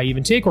asked why I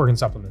even take organ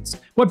supplements.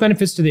 What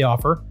benefits do they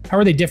offer? How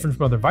are they different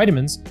from other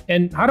vitamins?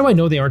 And how do I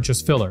know they aren't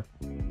just filler?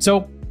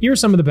 So here are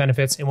some of the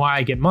benefits and why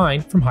I get mine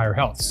from Higher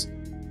Healths.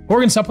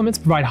 Organ supplements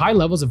provide high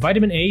levels of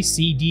vitamin A,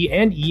 C, D,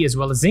 and E, as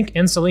well as zinc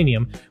and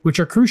selenium, which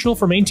are crucial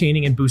for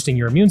maintaining and boosting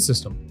your immune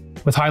system.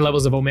 With high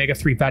levels of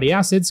omega-3 fatty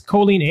acids,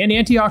 choline, and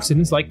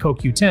antioxidants like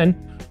CoQ10,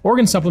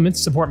 organ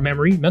supplements support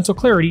memory, mental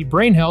clarity,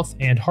 brain health,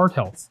 and heart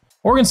health.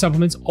 Organ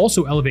supplements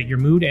also elevate your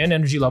mood and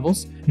energy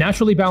levels,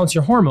 naturally balance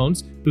your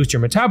hormones, boost your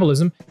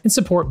metabolism, and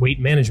support weight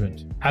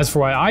management. As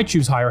for why I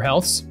choose Higher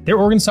Healths, their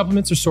organ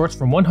supplements are sourced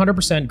from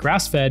 100%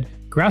 grass-fed,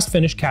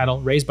 grass-finished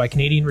cattle raised by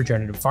Canadian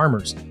regenerative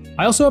farmers.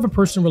 I also have a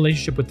personal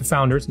relationship with the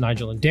founders,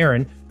 Nigel and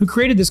Darren, who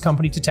created this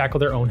company to tackle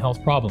their own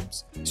health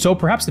problems. So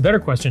perhaps the better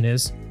question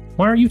is,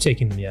 why aren't you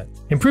taking them yet?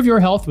 Improve your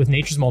health with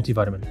Nature's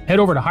Multivitamin. Head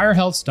over to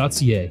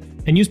higherhealths.ca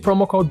and use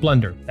promo code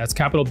BLENDR, that's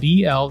capital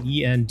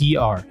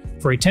BLENDR,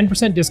 for a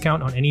 10%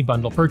 discount on any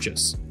bundle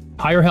purchase.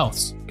 Higher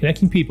Healths,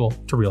 connecting people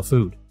to real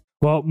food.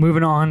 Well,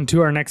 moving on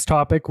to our next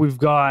topic, we've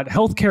got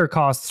healthcare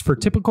costs for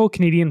typical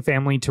Canadian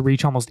family to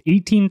reach almost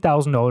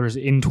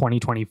 $18,000 in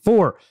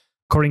 2024.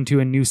 According to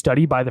a new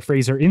study by the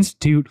Fraser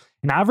Institute,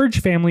 an average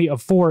family of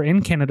 4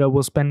 in Canada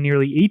will spend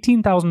nearly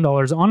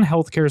 $18,000 on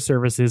healthcare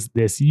services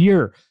this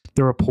year.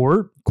 The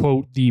report,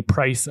 quote, the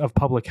price of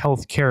public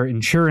health care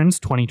insurance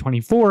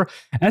 2024,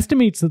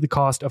 estimates that the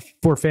cost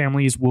for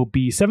families will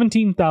be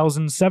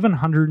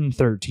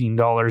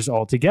 $17,713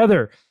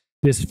 altogether.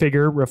 This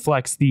figure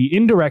reflects the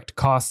indirect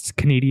costs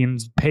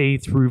Canadians pay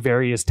through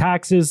various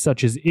taxes,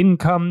 such as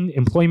income,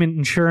 employment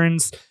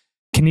insurance,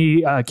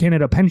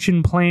 Canada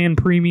pension plan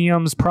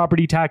premiums,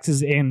 property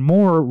taxes, and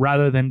more,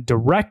 rather than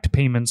direct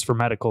payments for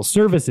medical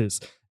services.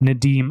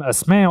 Nadeem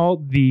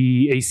Ismail,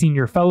 a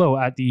senior fellow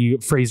at the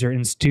Fraser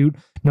Institute,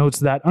 notes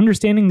that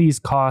understanding these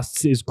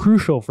costs is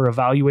crucial for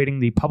evaluating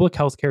the public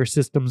healthcare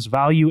system's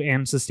value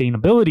and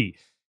sustainability.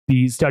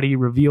 The study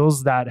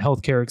reveals that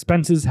healthcare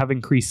expenses have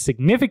increased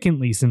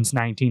significantly since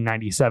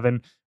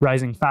 1997,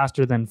 rising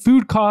faster than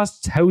food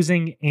costs,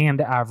 housing, and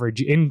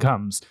average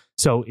incomes.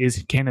 So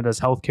is Canada's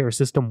healthcare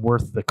system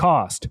worth the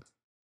cost?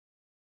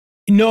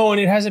 No, and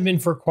it hasn't been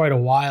for quite a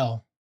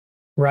while,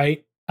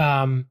 right?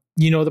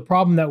 The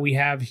problem that we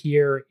have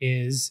here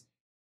is,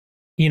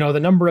 the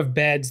number of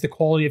beds, the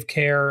quality of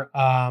care,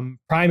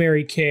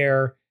 primary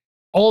care,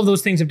 all of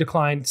those things have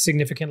declined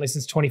significantly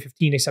since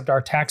 2015, except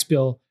our tax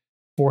bill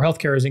for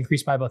healthcare has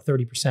increased by about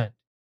 30%.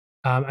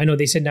 I know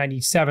they said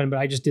 97, but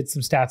I just did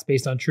some stats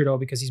based on Trudeau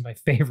because he's my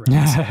favorite.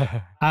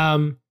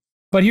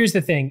 But here's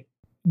the thing.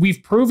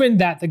 We've proven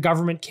that the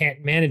government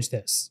can't manage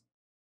this.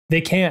 They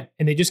can't,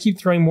 and they just keep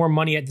throwing more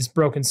money at this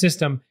broken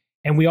system.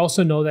 And we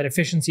also know that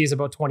efficiency is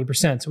about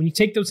 20%. So when you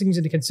take those things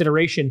into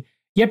consideration,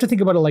 you have to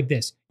think about it like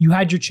this. You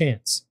had your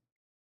chance.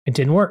 It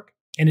didn't work,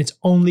 and it's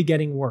only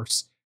getting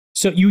worse.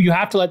 So you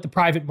have to let the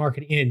private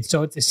market in.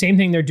 So it's the same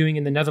thing they're doing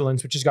in the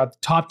Netherlands, which has got the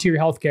top tier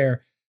healthcare.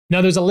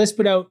 Now, there's a list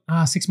put out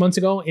 6 months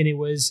ago, and it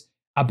was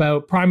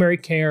about primary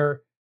care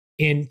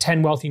in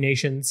 10 wealthy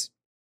nations.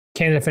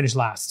 Canada finished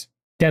last,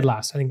 dead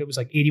last. I think it was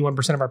like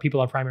 81% of our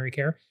people have primary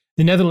care.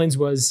 The Netherlands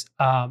was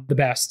the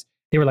best.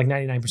 They were like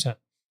 99%.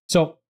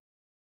 So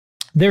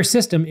their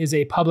system is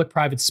a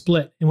public-private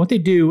split. And what they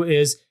do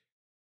is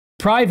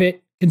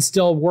private can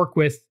still work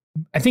with,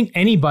 I think,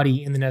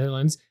 anybody in the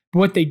Netherlands. But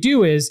what they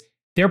do is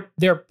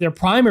their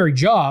primary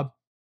job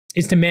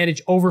is to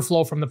manage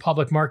overflow from the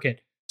public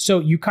market. So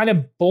you kind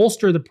of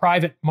bolster the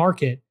private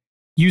market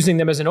using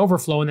them as an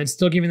overflow and then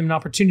still giving them an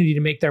opportunity to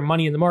make their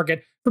money in the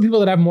market for people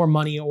that have more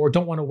money or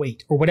don't want to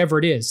wait or whatever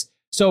it is.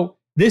 So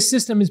this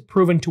system is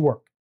proven to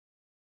work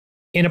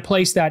in a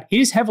place that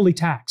is heavily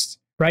taxed,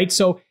 right?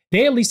 So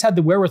they at least had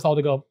the wherewithal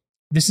to go,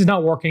 this is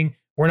not working.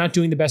 We're not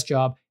doing the best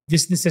job.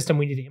 This is the system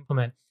we need to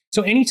implement.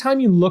 So anytime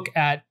you look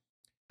at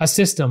a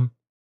system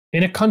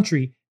in a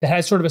country that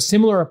has sort of a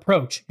similar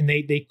approach and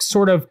they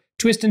sort of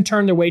twist and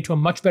turn their way to a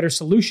much better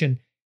solution,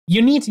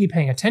 you need to be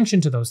paying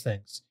attention to those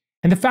things.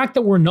 And the fact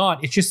that we're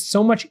not, it's just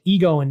so much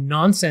ego and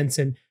nonsense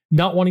and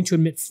not wanting to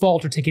admit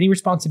fault or take any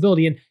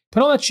responsibility and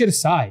put all that shit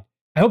aside.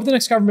 I hope the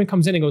next government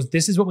comes in and goes,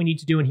 this is what we need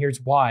to do and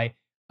here's why.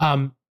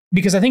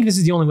 Because I think this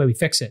is the only way we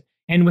fix it.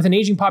 And with an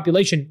aging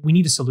population, we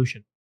need a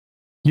solution.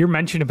 Your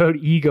mention about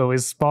ego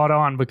is spot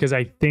on, because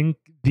I think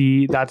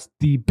that's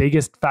the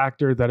biggest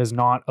factor that is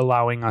not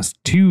allowing us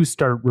to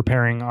start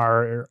repairing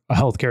our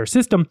healthcare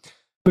system,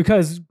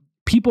 because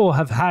people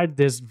have had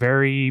this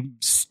very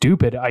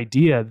stupid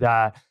idea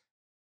that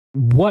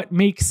what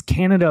makes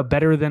Canada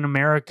better than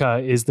America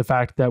is the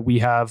fact that we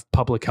have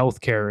public health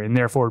care. And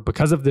therefore,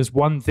 because of this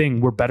one thing,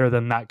 we're better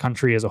than that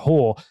country as a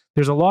whole.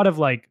 There's a lot of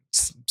like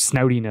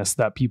snoutiness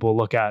that people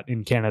look at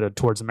in Canada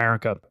towards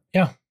America.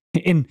 Yeah.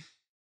 And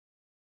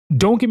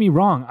don't get me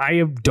wrong,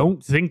 I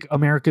don't think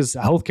America's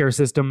healthcare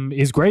system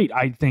is great.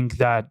 I think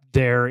that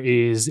there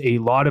is a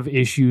lot of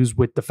issues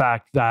with the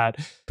fact that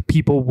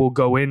people will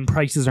go in,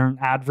 prices aren't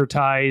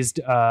advertised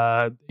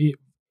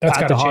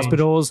at the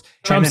hospitals.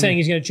 Trump's saying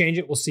he's going to change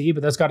it. We'll see,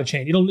 but that's got to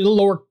change. It'll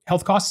lower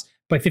health costs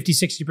by 50,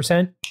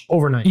 60%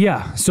 overnight.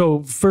 Yeah.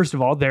 So first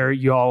of all, there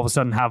you all of a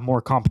sudden have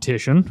more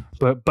competition,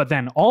 but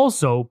then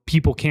also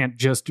people can't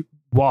just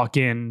walk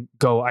in,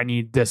 go, I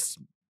need this.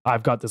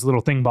 I've got this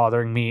little thing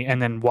bothering me,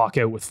 and then walk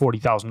out with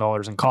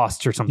 $40,000 in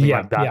costs or something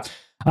like that.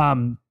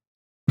 Yeah.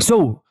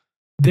 So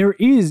there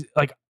is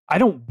like, I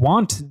don't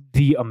want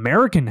the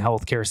American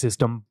healthcare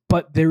system,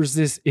 but there's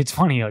this, it's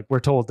funny, like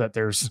we're told that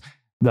there's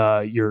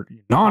you're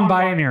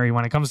non-binary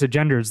when it comes to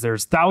genders.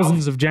 There's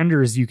thousands of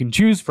genders you can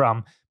choose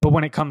from, but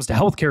when it comes to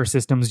healthcare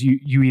systems,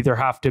 you either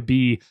have to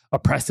be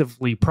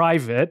oppressively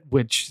private,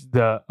 which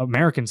the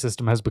American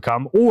system has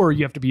become, or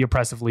you have to be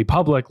oppressively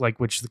public, like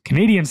which the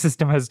Canadian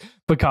system has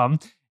become.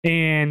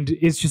 And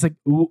it's just like,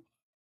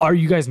 are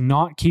you guys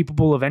not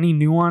capable of any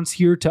nuance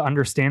here to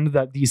understand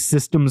that these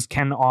systems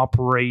can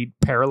operate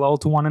parallel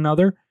to one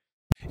another?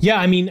 Yeah,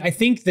 I mean, I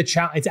think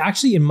it's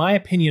actually, in my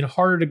opinion,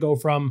 harder to go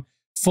from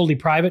fully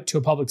private to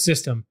a public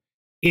system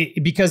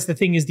because the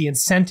thing is the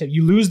incentive.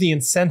 You lose the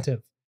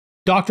incentive.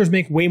 Doctors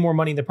make way more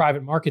money in the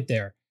private market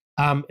there.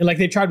 And like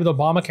they tried with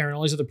Obamacare and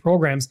all these other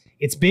programs,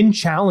 it's been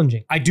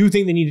challenging. I do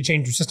think they need to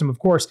change their system, of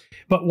course.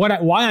 But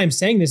why I'm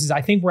saying this is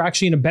I think we're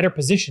actually in a better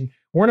position.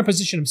 We're in a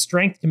position of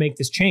strength to make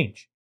this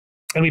change.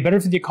 It'll be better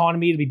for the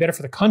economy. It'll be better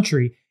for the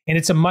country. And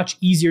it's a much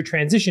easier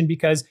transition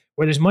because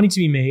where there's money to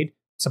be made,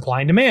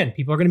 supply and demand,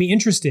 people are going to be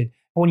interested.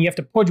 But when you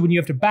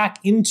have to back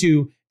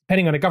into,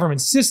 depending on a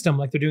government system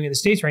like they're doing in the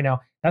States right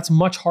now, that's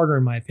much harder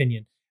in my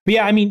opinion. But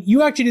yeah, I mean,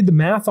 you actually did the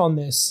math on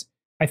this,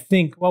 I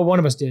think. Well, one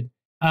of us did.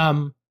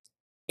 And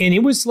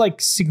it was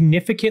like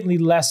significantly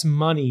less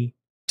money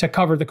to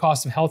cover the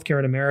cost of healthcare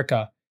in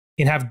America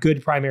and have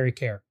good primary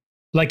care.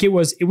 Like it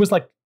was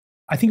like,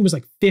 I think it was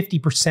like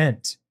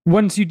 50%.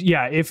 Once you,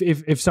 yeah,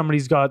 if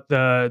somebody's got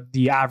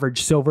the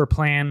average silver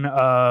plan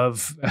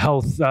of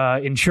health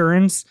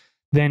insurance,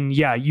 then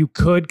yeah, you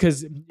could,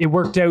 because it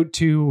worked out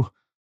to,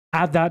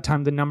 at that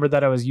time, the number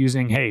that I was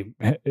using, hey,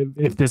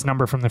 if this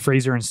number from the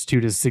Fraser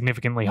Institute is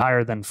significantly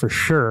higher, then for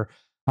sure.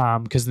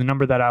 Because the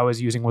number that I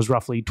was using was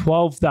roughly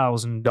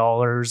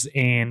 $12,000,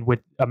 and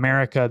with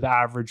America, the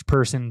average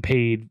person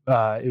paid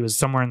it was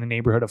somewhere in the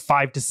neighborhood of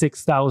 $5,000 to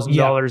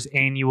 $6,000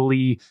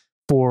 annually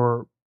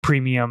for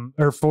premium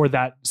or for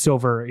that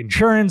silver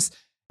insurance,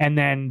 and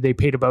then they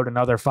paid about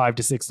another $5,000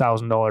 to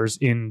 $6,000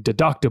 in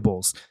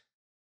deductibles.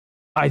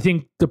 I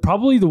think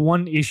probably the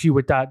one issue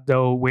with that,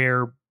 though,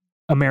 where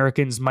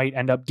Americans might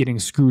end up getting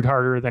screwed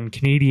harder than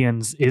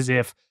Canadians is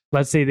if,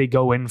 let's say, they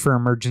go in for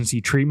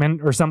emergency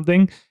treatment or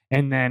something,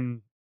 and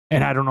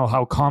I don't know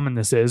how common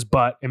this is,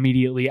 but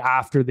immediately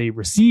after they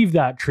receive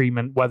that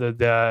treatment, whether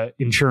the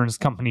insurance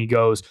company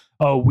goes,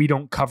 oh, we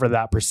don't cover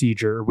that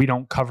procedure, or we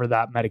don't cover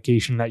that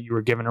medication that you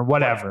were given, or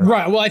whatever.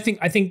 Right. Well, I think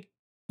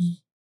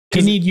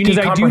you need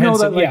I do know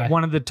that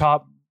one of the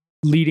top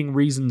leading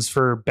reasons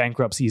for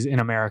bankruptcies in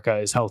America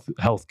is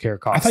healthcare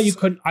costs.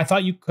 I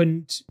thought you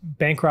couldn't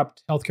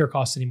bankrupt healthcare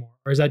costs anymore,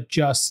 or is that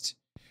just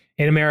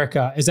in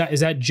America? Is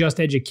that just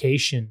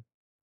education?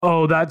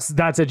 Oh, that's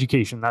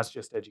education. That's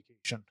just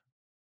education.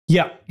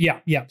 Yeah.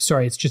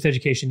 Sorry, it's just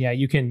education. Yeah,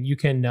 you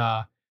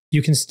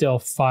can still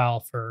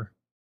file for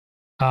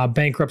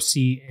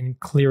bankruptcy and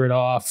clear it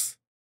off.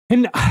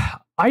 And I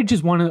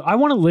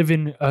want to live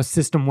in a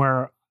system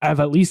where I've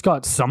at least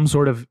got some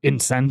sort of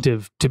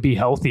incentive to be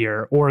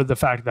healthier, or the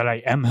fact that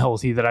I am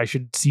healthy, that I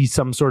should see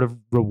some sort of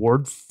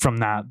reward from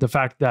that. The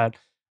fact that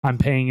I'm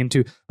paying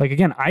into, like,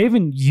 again, I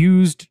haven't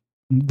used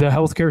the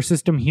healthcare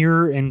system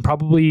here in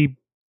probably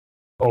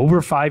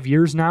over 5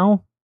 years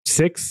now,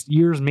 6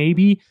 years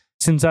maybe,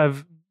 since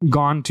I've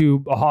gone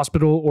to a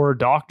hospital or a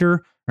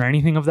doctor or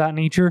anything of that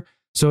nature.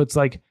 So it's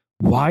like,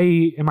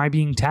 why am I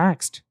being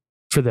taxed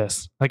for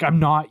this? Like, I'm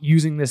not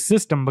using this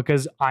system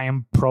because I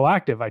am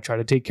proactive. I try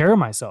to take care of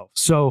myself.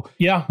 So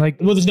yeah, like,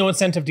 well, there's no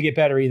incentive to get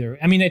better either.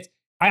 I mean,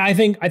 I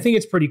think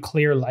it's pretty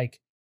clear.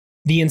 Like,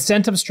 the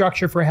incentive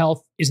structure for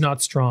health is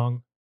not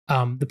strong.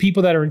 The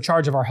people that are in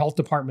charge of our health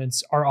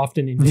departments are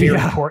often in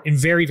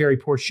very, very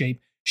poor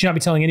shape. Should not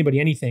be telling anybody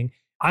anything.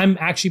 I'm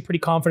actually pretty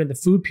confident the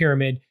food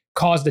pyramid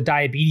caused the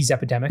diabetes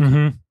epidemic,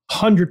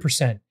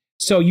 100%.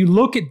 So you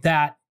look at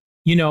that,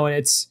 you know,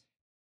 and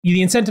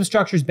the incentive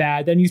structure is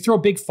bad. Then you throw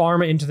big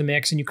pharma into the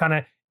mix, and you kind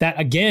of, that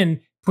again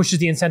pushes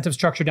the incentive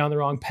structure down the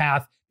wrong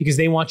path because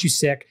they want you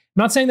sick.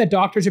 I'm not saying that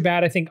doctors are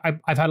bad. I think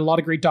I've had a lot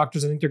of great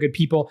doctors. I think they're good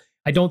people.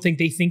 I don't think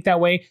they think that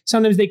way.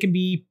 Sometimes they can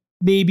be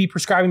maybe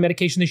prescribing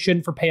medication they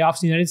shouldn't for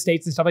payoffs in the United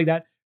States and stuff like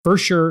that, for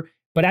sure.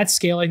 But at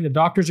scale, I think the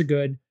doctors are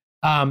good,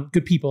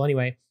 good people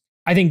anyway.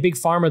 I think big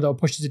pharma, though,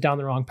 pushes it down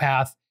the wrong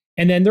path.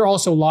 And then they're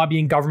also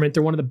lobbying government.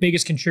 They're one of the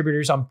biggest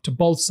contributors to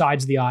both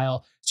sides of the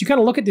aisle. So you kind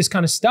of look at this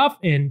kind of stuff,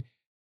 and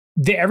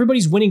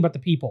everybody's winning but the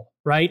people,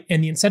 right?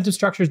 And the incentive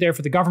structure is there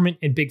for the government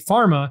and big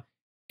pharma,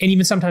 and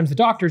even sometimes the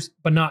doctors,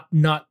 but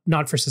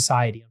not for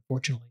society,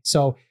 unfortunately.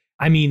 So,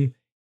 I mean,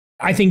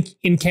 I think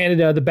in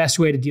Canada, the best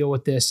way to deal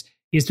with this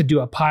is to do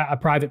a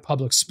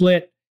private-public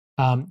split.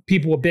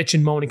 People will bitch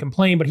and moan and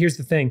complain, but here's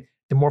the thing.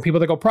 The more people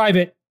that go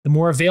private, the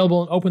more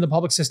available and open the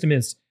public system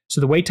is. So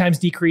the wait times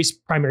decrease,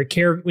 primary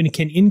care when it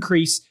can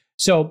increase.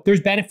 So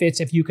there's benefits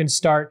if you can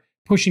start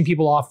pushing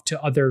people off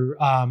to other,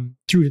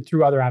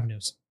 through other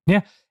avenues.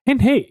 Yeah.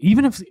 And hey,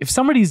 even if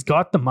somebody's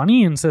got the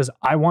money and says,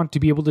 I want to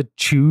be able to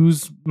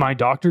choose my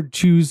doctor,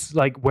 choose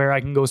like where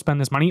I can go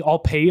spend this money, I'll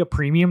pay a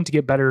premium to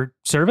get better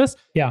service.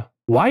 Yeah.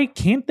 Why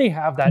can't they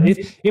have that?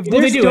 If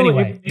well, they do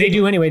anyway. They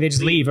do anyway. They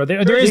just leave. Or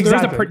there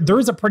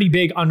is a pretty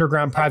big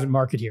underground private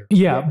market here.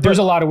 Yeah. There's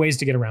a lot of ways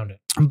to get around it.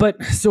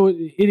 But so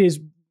it is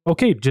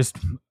okay. Just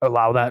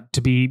allow that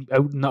to be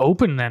out in the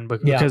open then,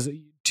 because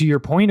to your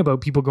point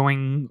about people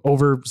going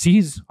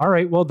overseas. All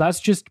right. Well, that's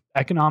just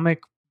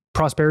economic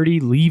prosperity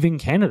leaving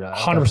Canada.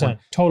 100%.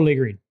 Totally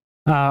agreed.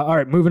 All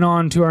right, moving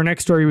on to our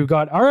next story. We've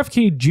got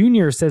RFK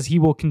Jr. says he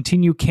will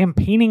continue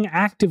campaigning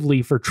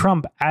actively for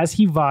Trump as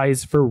he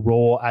vies for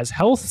role as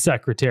health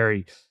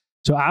secretary.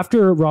 So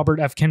after Robert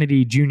F.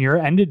 Kennedy Jr.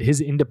 ended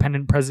his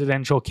independent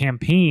presidential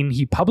campaign,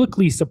 he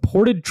publicly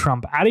supported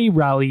Trump at a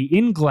rally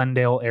in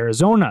Glendale,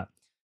 Arizona.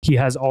 He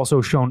has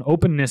also shown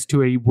openness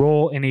to a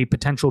role in a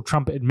potential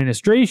Trump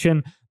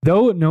administration,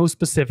 though no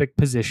specific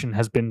position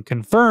has been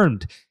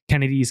confirmed.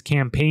 Kennedy's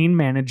campaign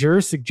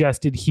manager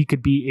suggested he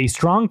could be a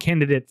strong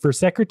candidate for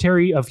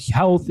Secretary of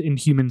Health and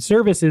Human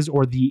Services,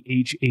 or the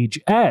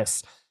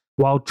HHS.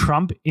 While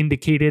Trump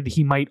indicated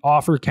he might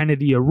offer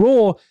Kennedy a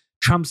role,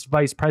 Trump's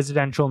vice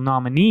presidential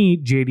nominee,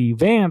 J.D.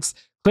 Vance,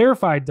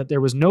 clarified that there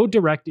was no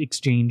direct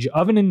exchange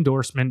of an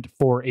endorsement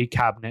for a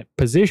cabinet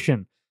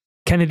position.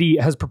 Kennedy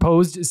has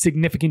proposed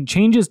significant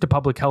changes to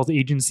public health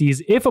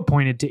agencies if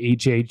appointed to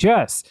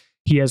HHS.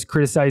 He has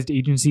criticized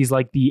agencies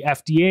like the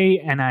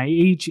FDA,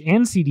 NIH,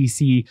 and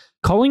CDC,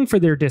 calling for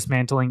their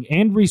dismantling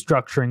and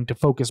restructuring to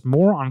focus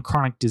more on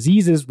chronic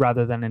diseases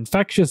rather than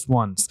infectious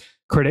ones.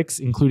 Critics,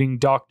 including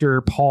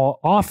Dr. Paul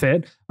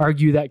Offit,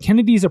 argue that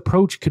Kennedy's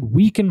approach could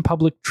weaken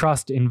public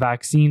trust in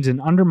vaccines and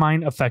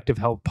undermine effective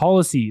health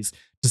policies.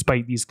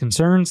 Despite these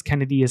concerns,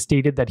 Kennedy has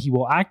stated that he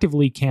will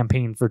actively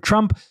campaign for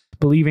Trump,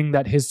 believing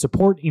that his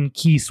support in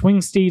key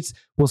swing states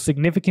will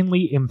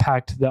significantly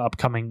impact the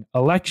upcoming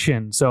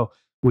election. So,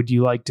 would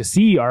you like to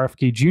see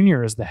RFK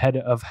Jr. as the head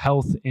of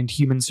Health and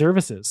Human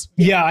Services?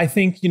 Yeah, I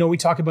think, we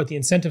talk about the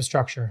incentive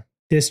structure.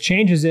 This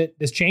changes it.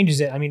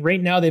 I mean,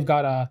 right now they've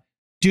got a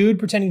dude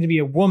pretending to be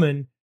a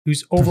woman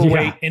who's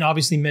overweight and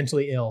obviously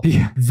mentally ill.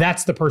 Yeah.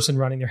 That's the person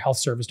running their health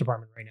service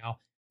department right now.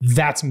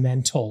 That's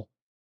mental.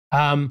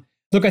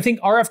 Look, I think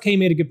RFK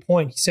made a good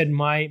point. He said,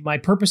 my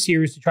purpose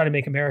here is to try to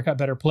make America a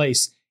better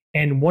place.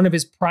 And one of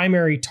his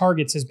primary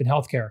targets has been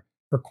healthcare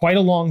for quite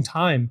a long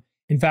time.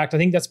 In fact, I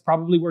think that's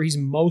probably where he's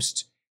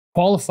most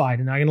qualified.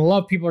 And I'm going to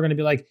love people are going to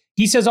be like,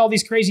 he says all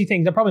these crazy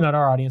things. They're probably not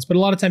our audience, but a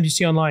lot of times you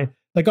see online,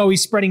 like, oh,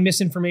 he's spreading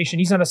misinformation.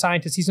 He's not a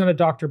scientist. He's not a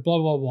doctor, blah,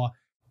 blah, blah.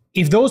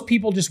 If those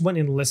people just went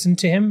and listened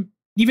to him,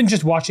 even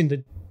just watching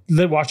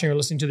or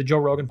listening to the Joe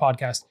Rogan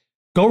podcast,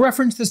 go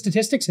reference the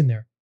statistics in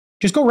there.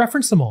 Just go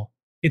reference them all.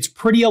 It's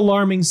pretty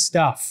alarming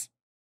stuff.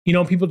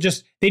 People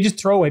they just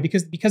throw away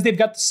because they've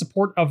got the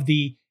support of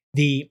the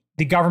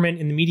government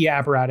and the media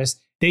apparatus.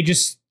 They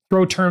just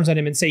throw terms at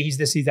him and say he's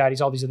this, he's that, he's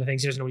all these other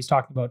things. He doesn't know what he's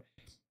talking about.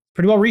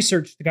 Pretty well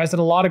researched. The guy's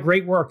done a lot of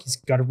great work. He's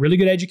got a really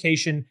good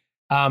education.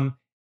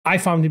 I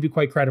found him to be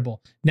quite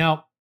credible.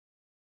 Now,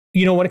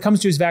 when it comes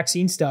to his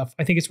vaccine stuff,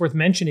 I think it's worth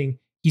mentioning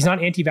he's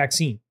not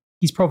anti-vaccine.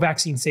 He's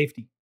pro-vaccine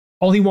safety.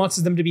 All he wants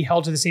is them to be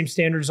held to the same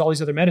standard as all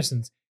these other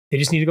medicines. They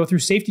just need to go through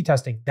safety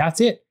testing.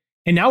 That's it.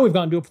 And now we've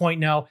gotten to a point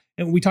now,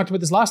 and we talked about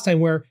this last time,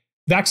 where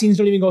vaccines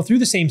don't even go through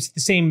the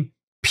same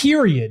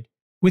period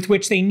with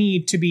which they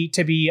need to be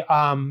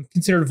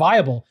considered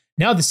viable.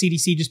 Now the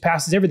CDC just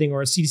passes everything,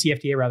 or CDC,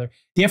 FDA rather.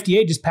 The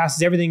FDA just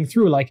passes everything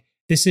through. Like,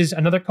 this is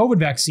another COVID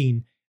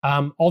vaccine.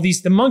 All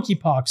these, the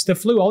monkeypox, the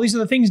flu, all these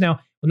other things now.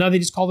 Well, now they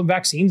just call them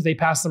vaccines. They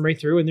pass them right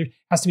through, and there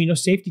has to be no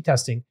safety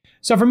testing.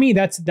 So for me,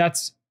 that's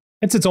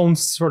its own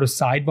sort of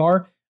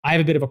sidebar. I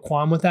have a bit of a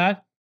qualm with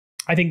that.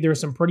 I think there are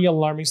some pretty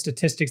alarming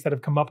statistics that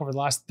have come up over the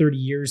last 30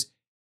 years,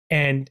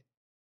 and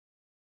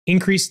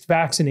increased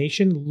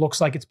vaccination looks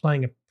like it's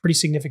playing a pretty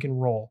significant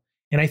role.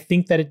 And I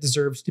think that it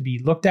deserves to be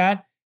looked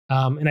at.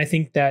 And I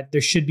think that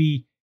there should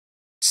be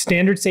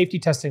standard safety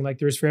testing like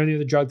there is for every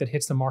other drug that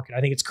hits the market.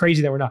 I think it's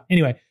crazy that we're not.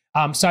 Anyway,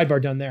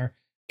 sidebar done there.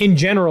 In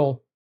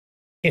general,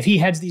 if he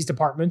heads these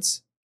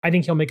departments, I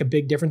think he'll make a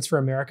big difference for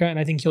America. And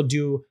I think he'll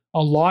do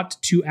a lot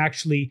to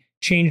actually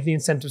change the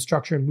incentive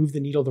structure and move the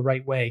needle the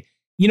right way.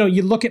 You know,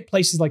 you look at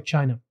places like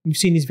China. You've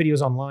seen these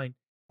videos online.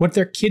 What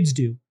their kids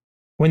do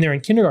when they're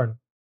in kindergarten.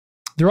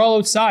 They're all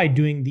outside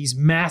doing these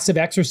massive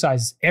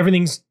exercises.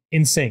 Everything's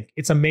in sync.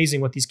 It's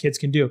amazing what these kids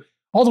can do.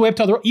 All the way up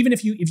to even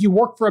if you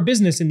work for a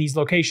business in these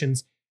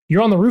locations,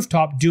 you're on the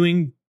rooftop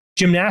doing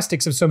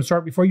gymnastics of some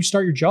sort before you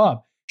start your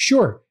job.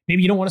 Sure,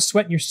 maybe you don't want to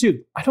sweat in your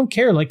suit. I don't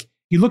care. Like,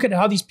 you look at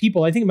how these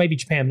people, I think it might be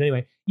Japan, but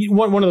anyway,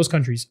 one of those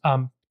countries,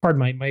 pardon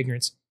my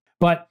ignorance,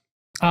 but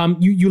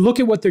you look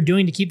at what they're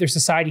doing to keep their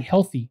society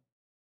healthy.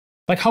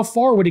 Like, how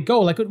far would it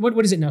go? Like,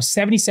 what is it now?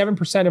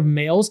 77% of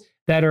males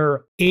that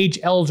are age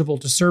eligible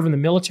to serve in the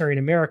military in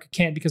America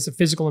can't because of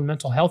physical and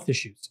mental health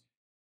issues.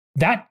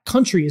 That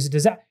country is a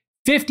disaster.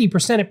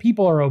 50% of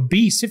people are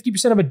obese.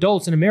 50% of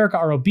adults in America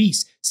are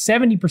obese.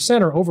 70%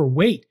 are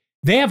overweight.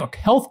 They have a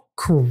health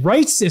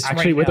crisis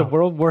Actually, right with now. a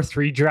World War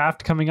III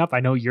draft coming up,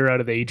 I know you're out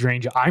of the age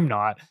range. I'm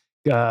not.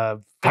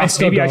 I'd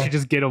still maybe go. I should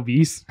just get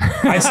obese.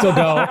 I'd still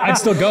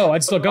go.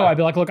 I'd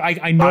be like, look,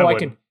 I know I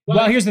can.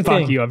 Well, here's the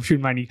thing. Fuck you. I'm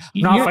shooting my knee.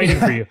 I'm not fighting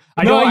for you.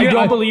 I No,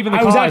 don't believe in the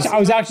cause. I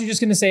was actually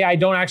just going to say I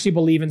don't actually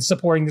believe in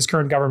supporting this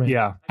current government.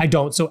 Yeah. I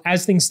don't. So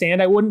as things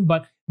stand, I wouldn't.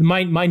 But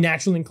my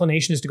natural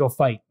inclination is to go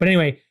fight. But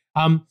anyway,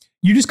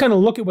 you just kind of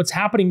look at what's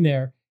happening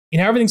there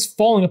and how everything's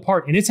falling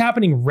apart. And it's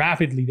happening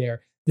rapidly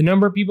there. The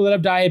number of people that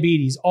have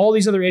diabetes, all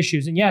these other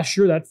issues. And yeah,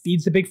 sure, that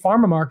feeds the big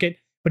pharma market.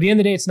 But at the end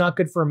of the day, it's not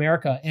good for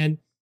America. And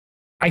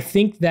I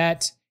think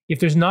that if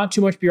there's not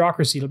too much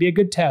bureaucracy, it'll be a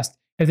good test.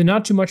 If there's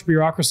not too much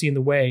bureaucracy in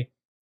the way,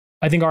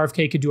 I think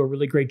RFK could do a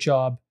really great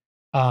job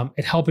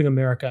at helping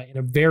America in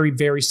a very,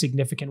 very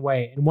significant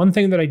way. And one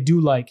thing that I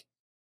do like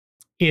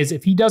is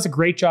if he does a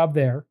great job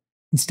there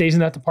and stays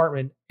in that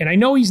department, and I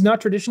know he's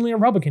not traditionally a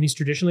Republican, he's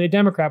traditionally a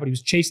Democrat, but he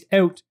was chased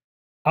out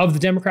of the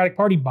Democratic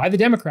Party by the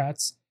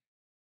Democrats.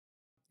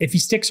 If he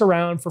sticks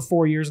around for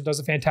 4 years and does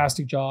a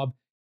fantastic job,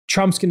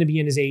 Trump's going to be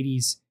in his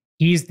 80s.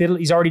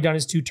 He's already done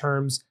his 2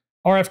 terms.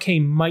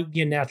 RFK might be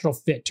a natural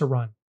fit to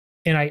run.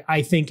 And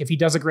I think if he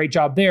does a great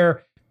job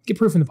there, get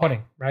proof in the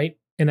pudding, right?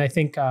 And I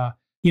think,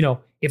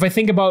 if I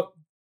think about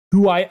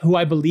who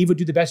I believe would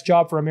do the best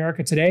job for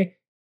America today,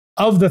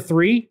 of the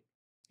 3,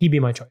 he'd be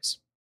my choice.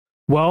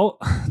 Well,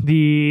 on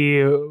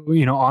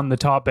the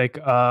topic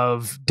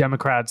of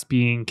Democrats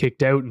being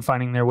kicked out and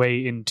finding their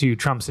way into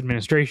Trump's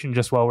administration,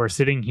 just while we're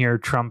sitting here,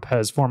 Trump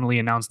has formally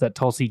announced that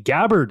Tulsi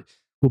Gabbard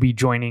will be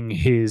joining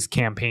his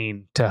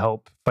campaign to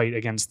help fight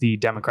against the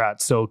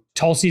Democrats. So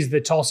Tulsi's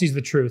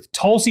the truth.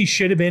 Tulsi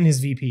should have been his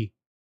VP.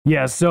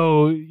 Yeah,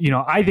 so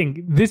I think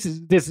this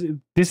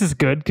is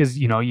good because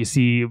you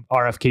see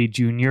RFK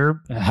Jr.,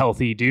 a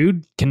healthy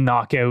dude, can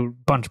knock out a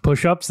bunch of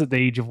push-ups at the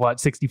age of what,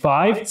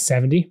 65?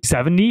 70.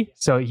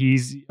 So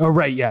he's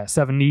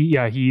 70.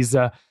 Yeah, he's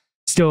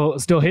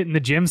still hitting the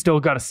gym, still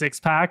got a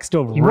 6-pack,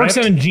 still ripped. He works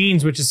out in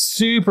jeans, which is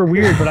super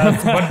weird,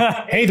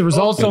 but hey, the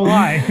results don't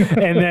lie.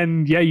 And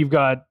then you've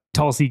got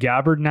Tulsi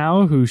Gabbard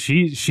now, who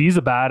she's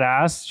a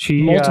badass.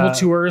 She multiple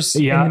tours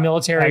in the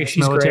military.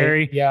 She's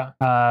great.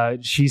 Yeah.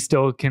 She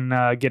still can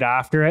get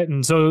after it.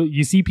 And so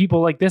you see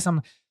people like this.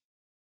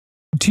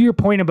 To your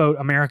point about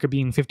America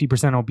being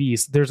 50%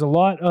 obese, there's a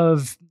lot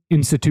of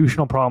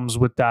institutional problems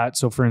with that.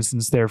 So for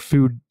instance, their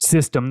food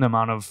system, the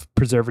amount of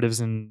preservatives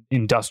and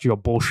industrial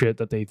bullshit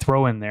that they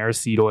throw in there,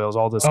 seed oils,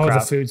 all this crap. Oh,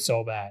 the food's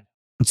so bad.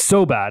 It's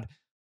so bad.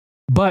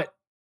 But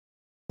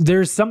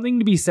there's something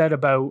to be said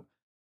about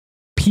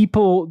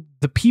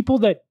the people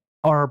that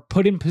are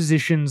put in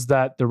positions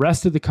that the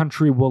rest of the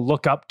country will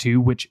look up to,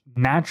 which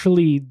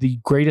naturally the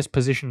greatest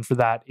position for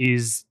that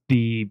is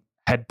the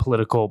head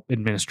political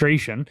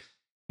administration.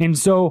 And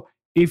so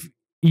if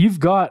you've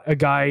got a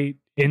guy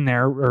in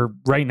there, or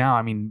right now,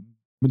 I mean,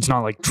 it's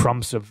not like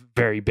Trump's a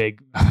very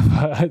big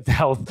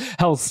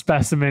health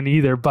specimen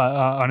either, but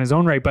on his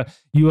own right. But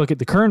you look at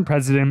the current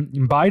president,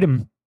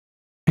 Biden,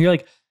 you're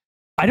like,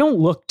 I don't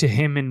look to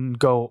him and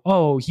go,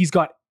 oh, he's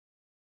got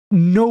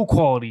no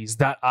qualities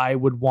that I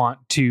would want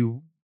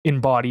to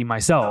embody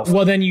myself.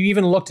 Well, then you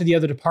even look to the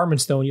other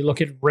departments, though, and you look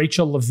at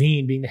Rachel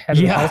Levine being the head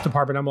of the health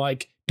department. I'm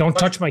like, Don't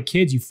touch my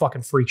kids, you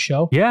fucking freak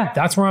show. Yeah.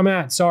 That's where I'm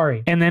at.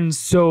 Sorry. And then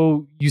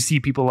so you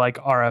see people like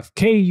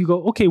RFK, you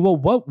go, okay, well,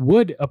 what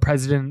would a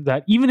president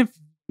that, even if,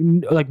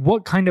 like,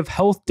 what kind of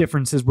health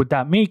differences would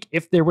that make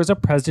if there was a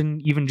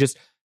president even just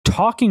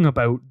talking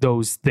about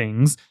those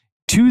things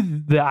to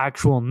the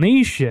actual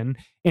nation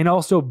and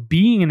also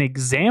being an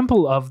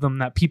example of them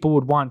that people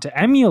would want to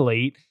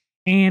emulate?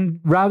 And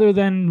rather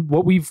than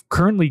what we've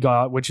currently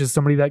got, which is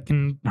somebody that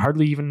can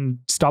hardly even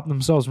stop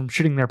themselves from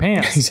shitting their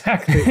pants.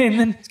 Exactly. And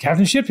then it's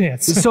Captain Shit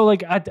Pants. So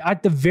like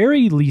at the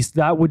very least,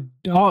 that would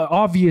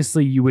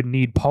obviously you would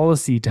need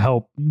policy to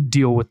help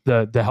deal with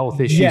the health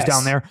issues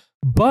down there.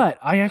 But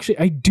I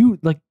do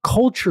like,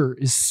 culture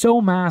is so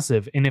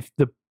massive. And if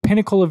the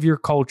pinnacle of your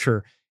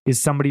culture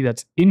is somebody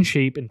that's in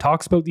shape and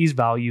talks about these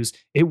values,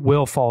 it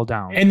will fall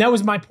down. And that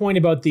was my point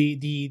about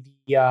the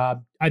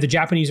either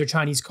Japanese or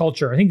Chinese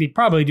culture. I think they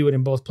probably do it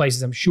in both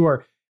places, I'm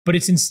sure. But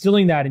it's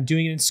instilling that and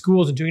doing it in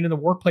schools and doing it in the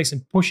workplace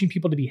and pushing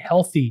people to be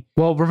healthy.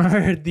 Well,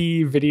 remember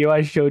the video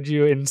I showed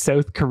you in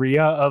South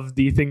Korea of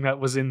the thing that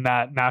was in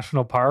that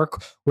national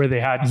park where they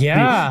had,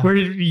 where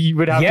you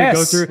would have to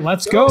go through.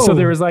 Let's go. So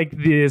there was like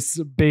this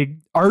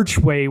big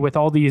archway with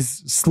all these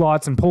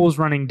slots and poles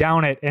running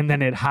down it. And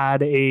then it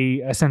had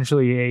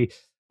essentially a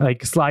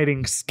like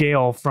sliding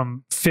scale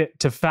from fit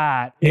to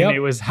fat. And it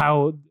was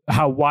how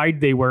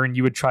wide they were and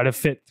you would try to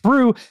fit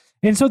through.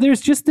 And so there's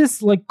just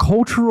this like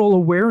cultural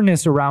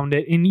awareness around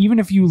it. And even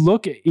if you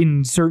look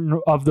in certain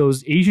of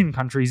those Asian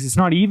countries, it's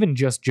not even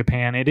just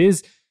Japan. It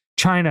is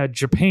China,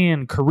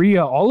 Japan,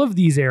 Korea, all of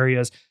these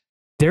areas.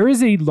 There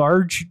is a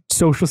large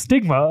social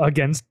stigma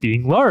against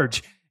being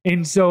large.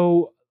 And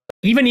so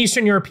even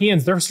Eastern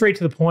Europeans, they're straight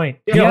to the point.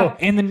 You know,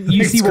 and then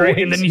you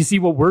see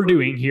what we're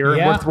doing here.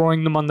 And we're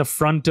throwing them on the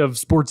front of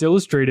Sports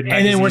Illustrated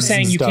magazines. And then we're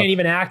saying you can't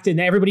even act, and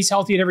everybody's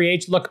healthy at every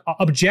age. Look,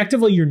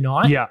 objectively, you're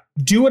not. Yeah.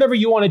 Do whatever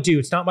you want to do.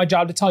 It's not my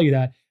job to tell you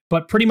that.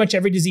 But pretty much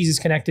every disease is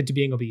connected to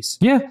being obese.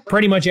 Yeah.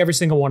 Pretty much every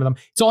single one of them.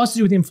 It's all has to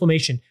do with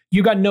inflammation.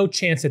 You got no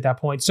chance at that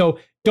point. So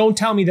don't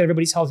tell me that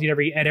everybody's healthy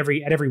at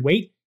every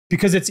weight,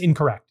 because it's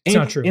incorrect. It's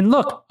not true. And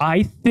look,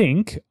 I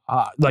think,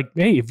 like,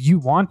 hey, if you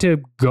want to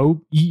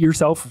go eat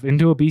yourself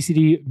into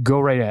obesity,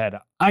 go right ahead.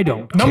 I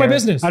don't care. Not my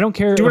business. I don't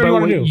care do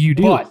about what you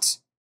do. But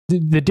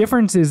the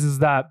difference is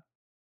that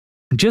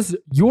just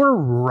your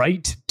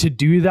right to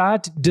do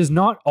that does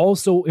not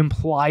also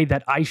imply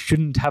that I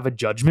shouldn't have a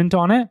judgment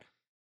on it.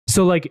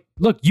 So, like,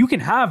 look, you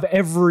can have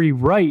every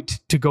right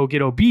to go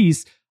get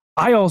obese.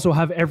 I also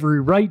have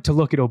every right to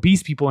look at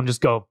obese people and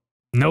just go,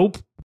 nope.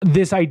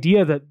 This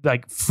idea that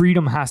like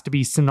freedom has to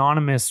be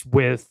synonymous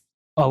with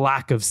a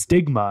lack of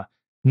stigma.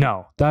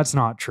 No, that's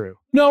not true.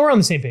 No, we're on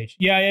the same page.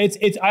 Yeah,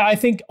 I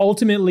think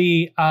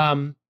ultimately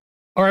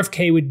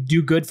RFK would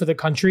do good for the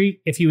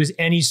country if he was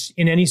in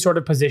any sort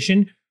of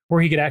position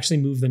where he could actually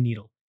move the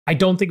needle. I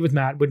don't think it would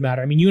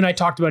matter. I mean, you and I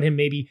talked about him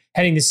maybe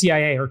heading the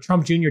CIA, or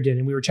Trump Jr. did,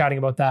 and we were chatting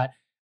about that.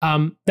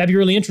 That'd be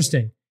really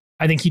interesting.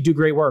 I think he'd do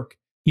great work.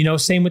 You know,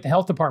 same with the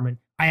health department.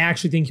 I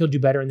actually think he'll do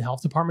better in the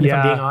health department, if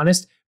I'm being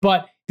honest.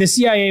 But the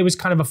CIA was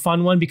kind of a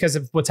fun one because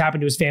of what's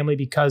happened to his family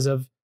because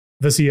of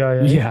the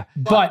CIA. Yeah.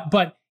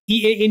 But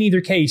in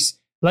either case,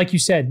 like you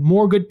said,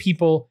 more good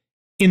people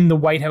in the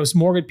White House,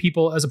 more good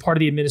people as a part of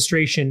the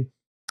administration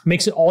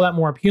makes it all that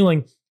more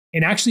appealing,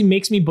 and actually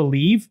makes me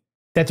believe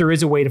that there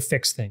is a way to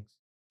fix things.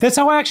 That's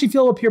how I actually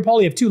feel about Pierre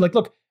Poilievre too. Like,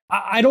 look,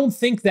 I don't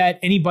think that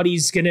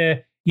anybody's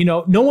gonna,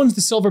 no one's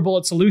the silver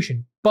bullet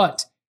solution,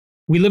 but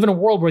we live in a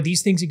world where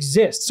these things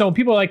exist. So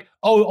people are like,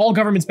 oh, all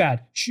government's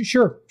bad.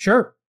 Sure.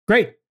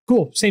 Great.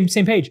 Cool. Same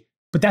page.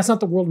 But that's not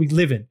the world we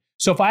live in.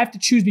 So if I have to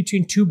choose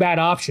between two bad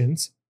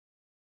options,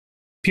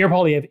 Pierre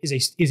Poilievre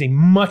is a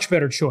much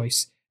better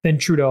choice than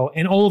Trudeau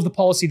and all of the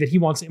policy that he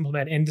wants to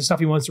implement and the stuff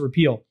he wants to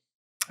repeal.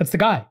 That's the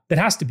guy. That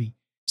has to be.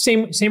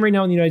 Same right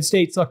now in the United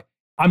States. Look,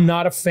 I'm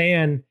not a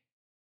fan.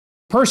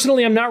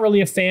 Personally, I'm not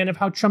really a fan of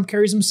how Trump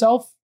carries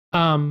himself.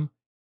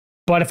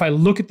 But if I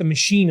look at the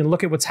machine and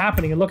look at what's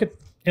happening and look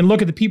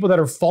at the people that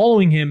are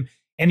following him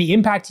and the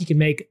impact he can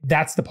make,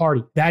 that's the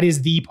party. That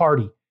is the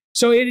party.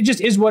 So it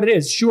just is what it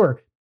is.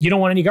 Sure, you don't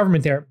want any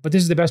government there, but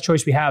this is the best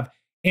choice we have.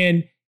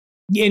 And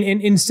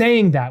in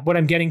saying that, what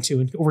I'm getting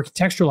to and over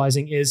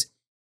contextualizing is,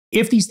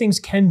 if these things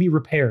can be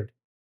repaired,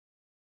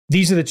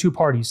 these are the two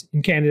parties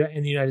in Canada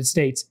and the United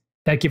States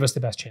that give us the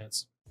best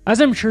chance.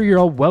 As I'm sure you're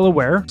all well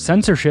aware,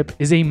 censorship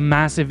is a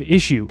massive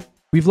issue.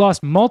 We've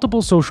lost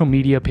multiple social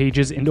media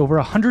pages and over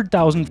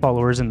 100,000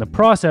 followers in the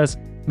process,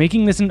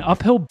 making this an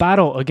uphill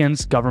battle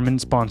against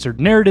government-sponsored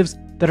narratives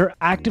that are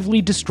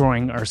actively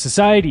destroying our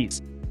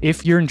societies.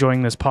 If you're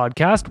enjoying this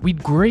podcast,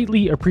 we'd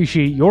greatly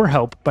appreciate your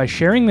help by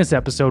sharing this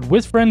episode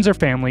with friends or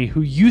family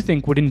who you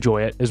think would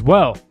enjoy it as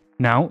well.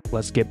 Now,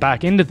 let's get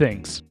back into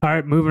things. All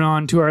right, moving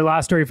on to our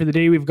last story for the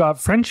day. We've got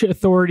French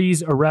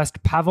authorities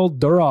arrest Pavel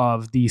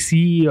Durov, the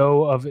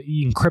CEO of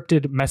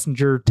encrypted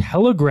messenger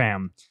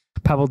Telegram.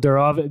 Pavel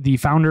Durov, the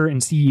founder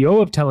and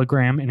CEO of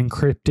Telegram, an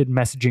encrypted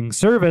messaging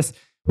service,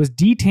 was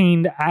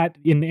detained at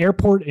an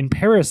airport in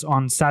Paris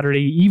on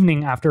Saturday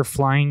evening after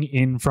flying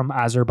in from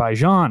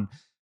Azerbaijan.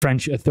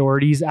 French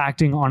authorities,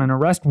 acting on an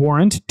arrest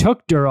warrant,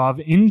 took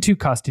Durov into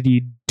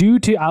custody due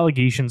to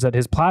allegations that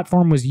his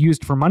platform was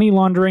used for money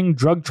laundering,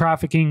 drug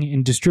trafficking,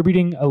 and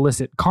distributing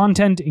illicit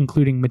content,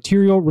 including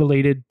material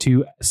related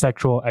to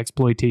sexual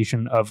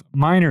exploitation of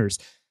minors.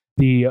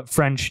 The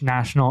French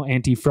National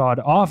Anti-Fraud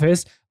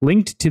Office,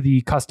 linked to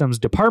the Customs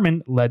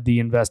Department, led the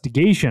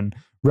investigation.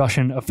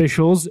 Russian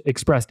officials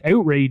expressed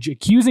outrage,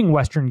 accusing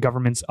Western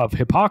governments of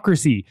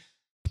hypocrisy.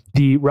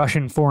 The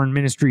Russian Foreign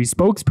Ministry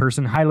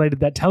spokesperson highlighted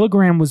that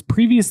Telegram was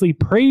previously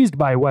praised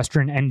by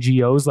Western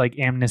NGOs like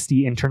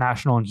Amnesty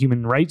International and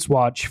Human Rights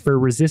Watch for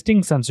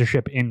resisting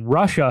censorship in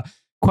Russia,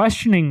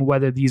 questioning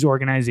whether these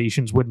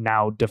organizations would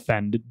now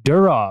defend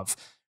Durov.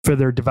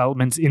 Further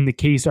developments in the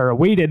case are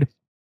awaited,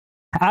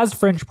 as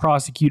French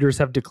prosecutors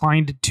have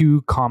declined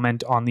to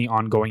comment on the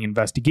ongoing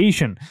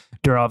investigation.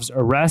 Durov's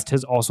arrest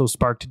has also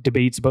sparked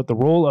debates about the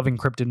role of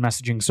encrypted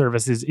messaging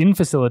services in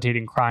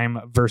facilitating crime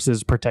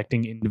versus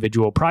protecting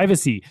individual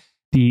privacy.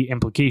 The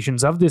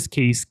implications of this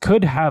case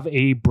could have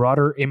a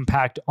broader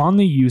impact on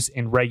the use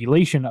and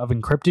regulation of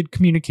encrypted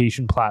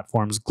communication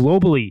platforms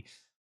globally.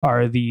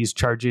 Are these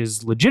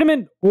charges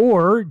legitimate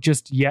or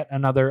just yet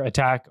another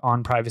attack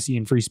on privacy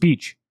and free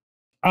speech?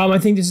 I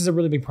think this is a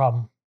really big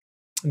problem.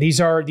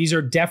 These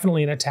are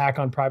definitely an attack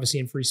on privacy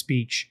and free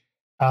speech.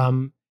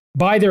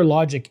 By their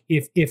logic,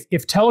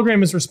 if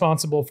Telegram is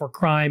responsible for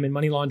crime and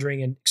money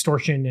laundering and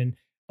extortion and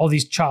all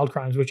these child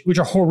crimes, which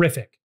are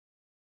horrific,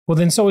 well,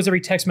 then so is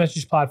every text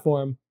message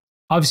platform.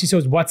 Obviously, so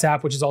is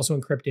WhatsApp, which is also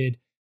encrypted.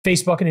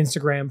 Facebook and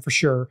Instagram, for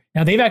sure.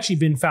 Now, they've actually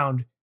been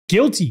found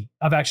guilty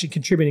of actually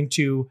contributing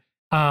to,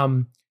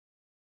 I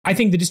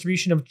think, the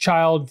distribution of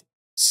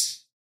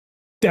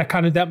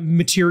that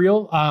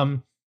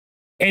material.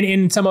 And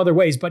in some other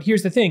ways. But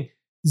here's the thing.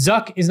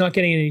 Zuck is not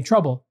getting in any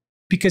trouble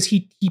because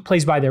he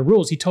plays by their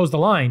rules. He toes the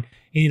line.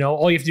 And,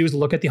 all you have to do is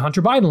look at the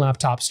Hunter Biden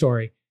laptop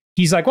story.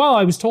 He's like, well,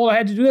 I was told I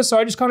had to do this, so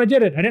I just kind of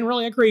did it. I didn't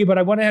really agree, but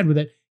I went ahead with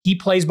it. He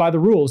plays by the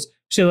rules.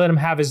 So they let him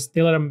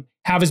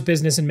have his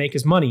business and make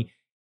his money.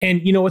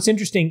 And what's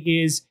interesting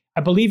is I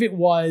believe it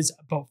was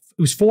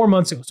 4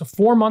 months ago. So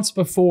 4 months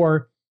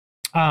before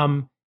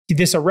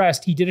this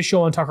arrest, he did a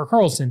show on Tucker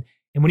Carlson.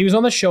 And when he was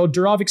on the show,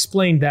 Durov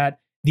explained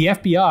that the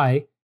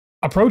FBI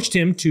approached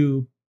him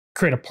to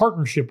create a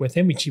partnership with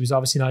him, which he was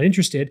obviously not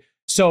interested.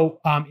 So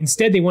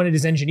instead, they wanted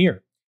his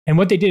engineer. And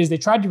what they did is they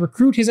tried to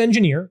recruit his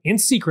engineer in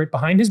secret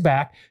behind his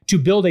back to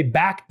build a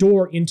back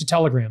door into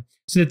Telegram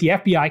so that the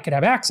FBI could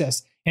have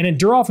access. And then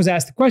Durov was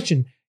asked the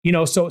question,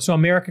 so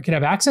America could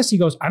have access? He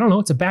goes, I don't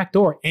know. It's a back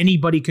door.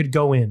 Anybody could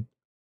go in.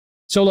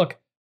 So look,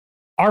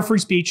 our free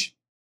speech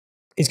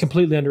is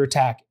completely under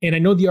attack. And I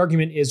know the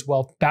argument is,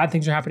 well, bad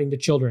things are happening to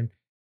children.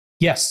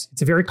 Yes,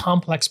 it's a very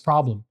complex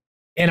problem.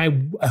 And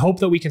I hope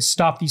that we can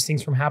stop these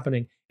things from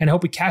happening. And I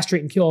hope we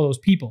castrate and kill all those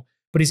people.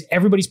 But is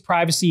everybody's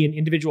privacy and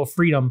individual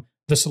freedom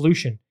the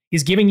solution?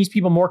 Is giving these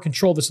people more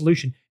control the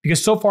solution?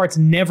 Because so far it's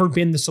never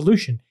been the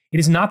solution. It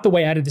is not the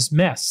way out of this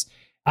mess.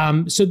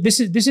 So this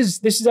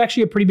is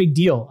actually a pretty big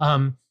deal.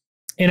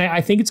 And I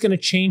think it's going to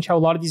change how a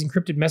lot of these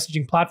encrypted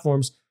messaging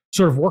platforms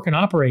sort of work and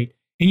operate.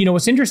 And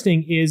what's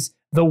interesting is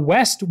the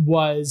West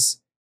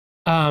was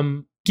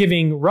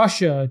giving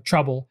Russia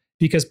trouble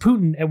because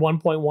Putin at one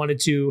point wanted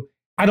to.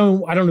 I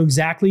don't know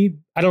exactly.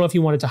 I don't know if he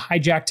wanted to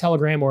hijack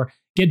Telegram or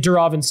get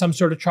Durov in some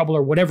sort of trouble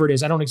or whatever it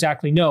is. I don't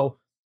exactly know.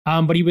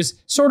 But he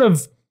was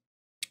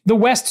the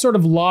West sort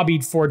of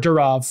lobbied for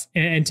Durov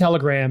and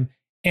Telegram,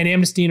 and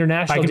Amnesty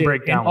International did,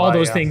 and all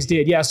those things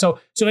did. Yeah. So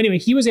anyway,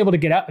 he was able to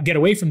get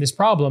away from this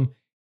problem.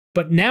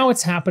 But now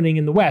it's happening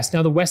in the West.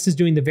 Now the West is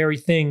doing the very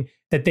thing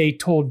that they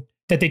told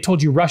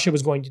you Russia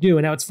was going to do.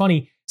 And now it's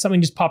funny,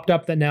 something just popped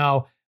up that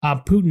now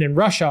Putin and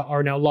Russia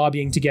are now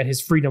lobbying to get his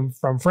freedom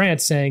from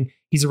France, saying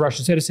he's a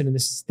Russian citizen and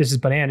this is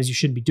bananas. You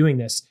shouldn't be doing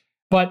this.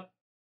 But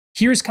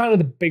here's kind of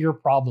the bigger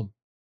problem.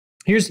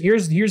 Here's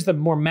the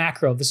more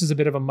macro. This is a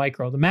bit of a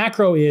micro. The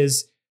macro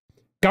is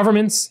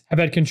governments have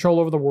had control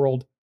over the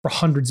world for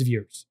hundreds of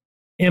years.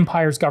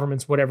 Empires,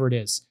 governments, whatever it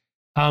is.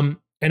 And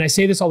I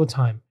say this all the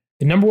time.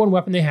 The number one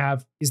weapon they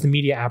have is the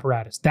media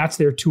apparatus. That's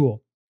their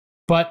tool.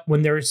 But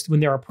when there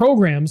are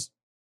programs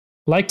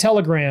like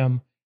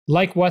Telegram,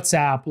 like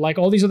WhatsApp, like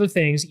all these other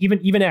things,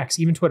 even X,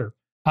 even Twitter,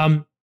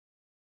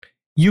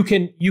 you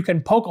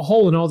can poke a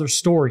hole in all their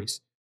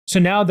stories. So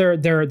now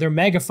their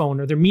megaphone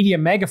or their media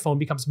megaphone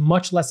becomes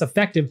much less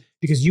effective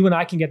because you and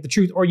I can get the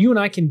truth, or you and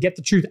I can get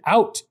the truth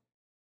out.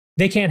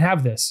 They can't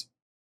have this.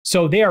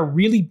 So they are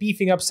really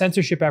beefing up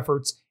censorship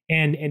efforts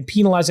and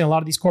penalizing a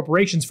lot of these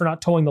corporations for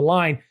not towing the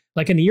line.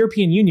 Like in the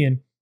European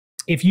Union,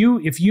 if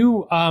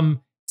you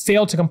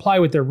fail to comply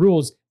with their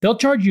rules, they'll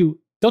charge you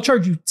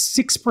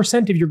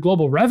 6% of your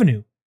global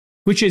revenue,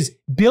 which is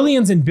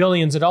billions and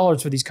billions of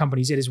dollars for these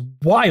companies. It is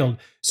wild.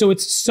 So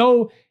it's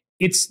so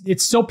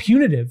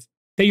punitive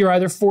that you're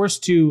either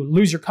forced to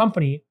lose your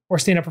company or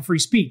stand up for free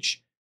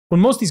speech,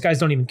 when most of these guys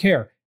don't even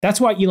care. That's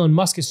why Elon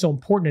Musk is so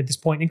important at this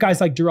point, and guys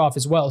like Durov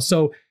as well.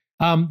 So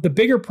the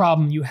bigger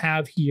problem you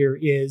have here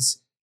is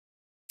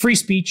free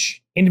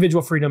speech,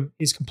 individual freedom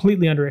is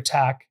completely under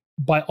attack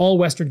by all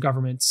Western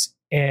governments.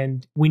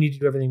 and we need to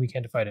do everything we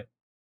can to fight it.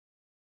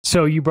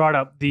 So you brought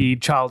up the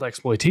child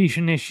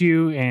exploitation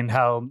issue and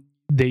how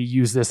they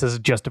use this as a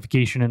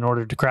justification in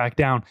order to crack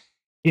down.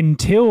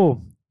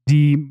 Until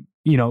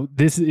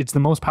it's the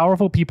most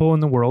powerful people in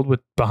the world with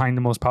behind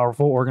the most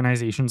powerful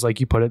organizations, like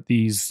you put it,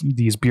 these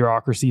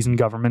bureaucracies and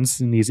governments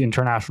and these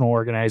international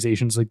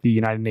organizations like the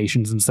United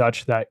Nations and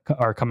such that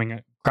are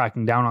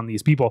cracking down on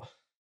these people.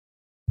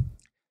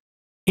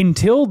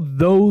 Until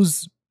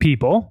those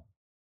people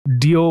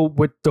deal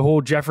with the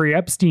whole Jeffrey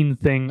Epstein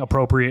thing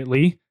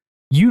appropriately,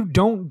 you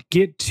don't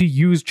get to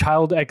use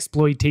child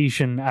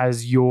exploitation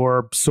as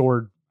your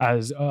sword.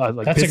 As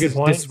that's a good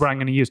point. This is what I'm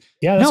going to use.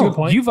 Yeah, that's a good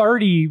point. You've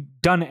already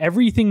done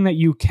everything that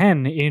you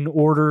can in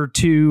order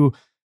to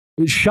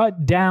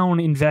shut down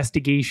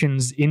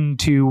investigations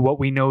into what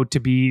we know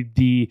to be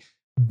the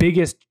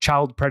biggest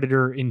child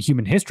predator in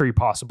human history,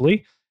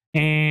 possibly,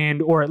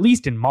 or at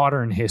least in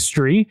modern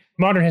history.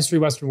 Modern history,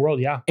 Western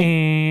world, yeah.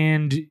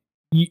 And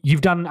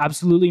you've done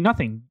absolutely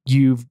nothing.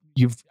 You've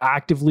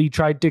actively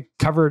tried to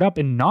cover it up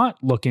and not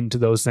look into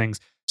those things.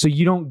 So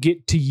you don't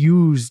get to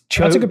use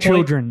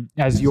children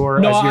as your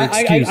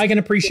excuse. I can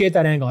appreciate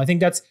that angle. I think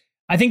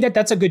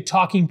that's a good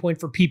talking point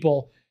for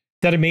people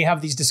that may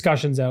have these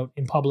discussions out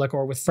in public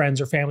or with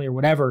friends or family or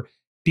whatever,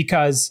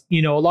 because,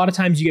 a lot of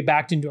times you get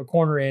backed into a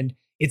corner and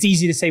it's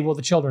easy to say, well,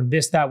 the children,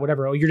 this, that,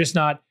 whatever. Oh, you're just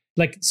not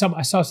like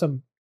I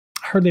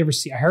hardly ever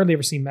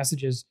see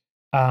messages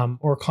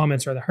or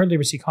comments, or I hardly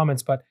ever see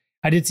comments, but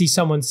I did see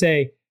someone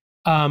say,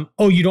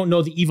 oh, you don't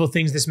know the evil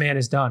things this man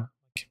has done.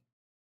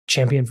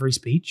 Champion free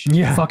speech?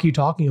 Yeah. What the fuck are you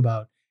talking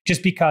about?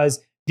 Just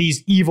because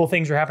these evil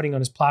things are happening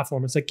on his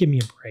platform, it's like, give me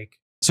a break.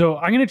 So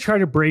I'm going to try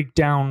to break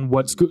down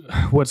what's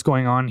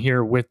going on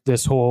here with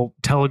this whole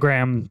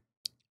Telegram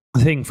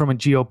thing from a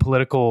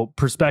geopolitical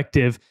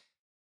perspective.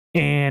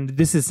 And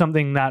this is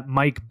something that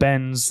Mike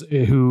Benz,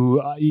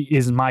 who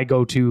is my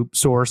go-to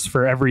source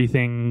for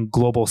everything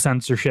global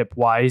censorship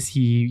wise,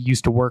 he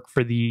used to work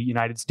for the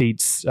United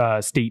States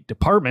State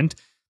Department.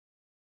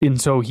 And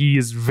so he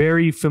is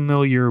very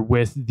familiar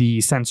with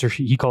the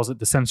censorship. He calls it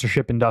the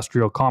censorship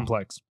industrial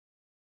complex.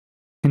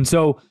 And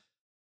so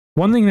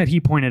one thing that he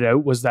pointed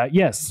out was that,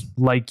 yes,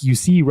 like you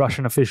see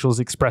Russian officials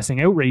expressing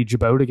outrage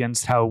about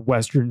against how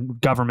Western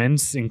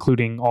governments,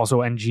 including also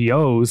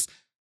NGOs,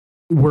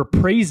 were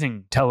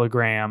praising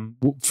Telegram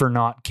for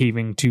not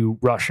caving to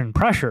Russian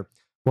pressure.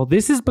 Well,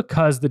 this is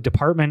because the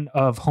Department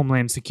of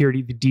Homeland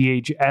Security, the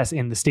DHS,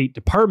 and the State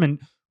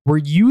Department were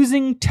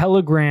using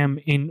Telegram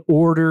in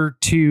order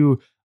to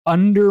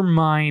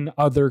undermine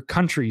other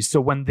countries. So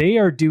when they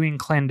are doing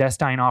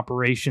clandestine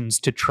operations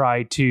to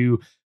try to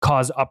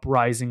cause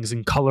uprisings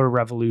and color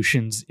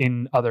revolutions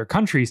in other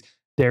countries,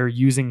 they're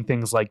using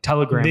things like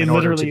Telegram in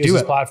order to do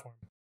it. Platform.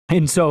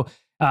 And so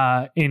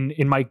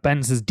in Mike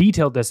Benz has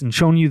detailed this and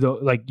shown you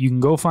you can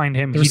go find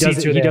him. He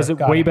does it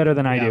way better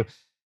than I do.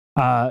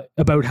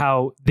 About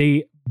how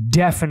they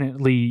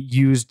definitely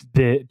used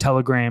the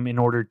Telegram in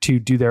order to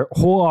do their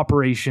whole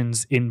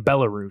operations in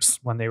Belarus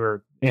when they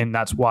were, and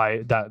that's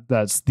why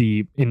that's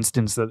the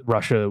instance that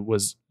Russia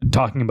was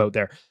talking about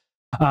there.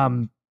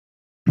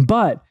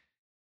 But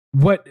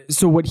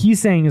what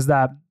he's saying is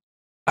that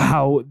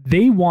how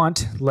they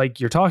want, like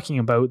you're talking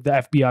about, the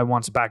FBI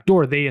wants a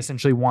backdoor. They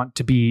essentially want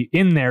to be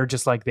in there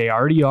just like they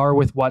already are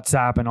with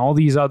WhatsApp and all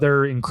these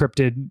other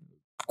encrypted,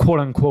 quote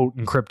unquote,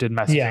 encrypted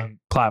messaging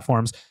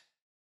platforms.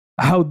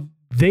 How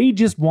they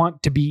just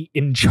want to be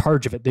in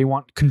charge of it. They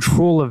want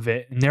control of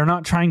it, and they're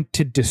not trying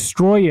to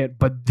destroy it.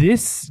 But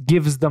this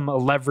gives them a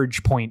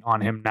leverage point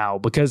on him now,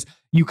 because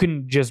you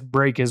can just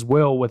break his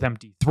will with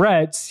empty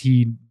threats.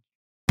 He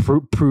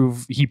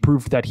proved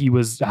that he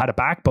had a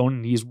backbone,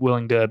 and he's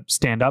willing to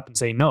stand up and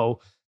say, no,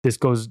 this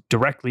goes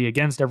directly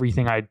against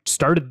everything I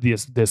started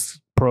this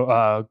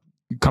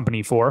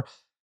company for.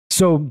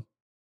 So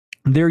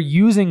they're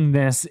using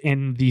this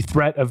in the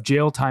threat of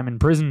jail time and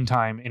prison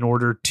time in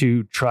order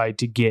to try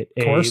to get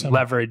a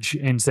leverage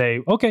and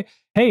say, okay,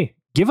 hey,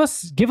 give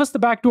us the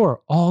back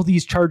door. All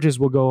these charges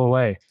will go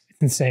away.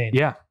 It's insane.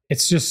 Yeah.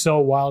 It's just so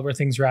wild where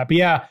things are at. But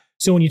yeah,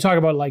 so when you talk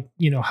about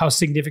how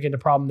significant a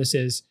problem this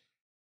is,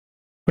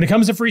 when it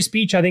comes to free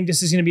speech, I think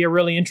this is going to be a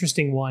really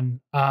interesting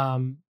one.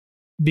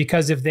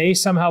 Because if they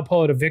somehow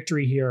pull out a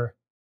victory here,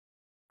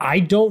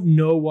 I don't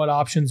know what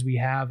options we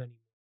have anymore.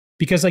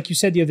 Because like you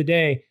said the other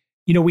day,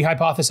 we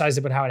hypothesized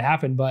about how it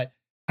happened, but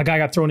a guy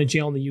got thrown in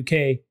jail in the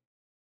UK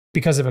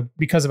because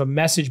of a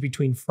message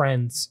between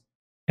friends.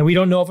 And we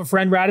don't know if a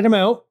friend ratted him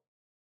out,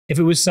 if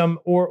it was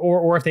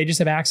or if they just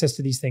have access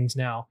to these things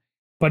now.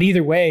 But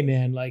either way,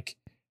 man, like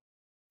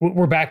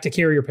we're back to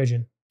carrier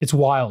pigeon. It's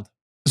wild.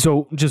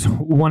 So just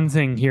one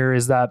thing here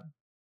is that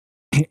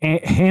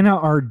Hannah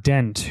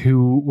Arendt,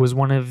 who was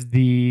one of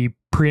the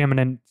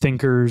preeminent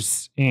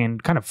thinkers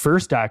and kind of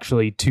first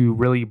actually to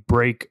really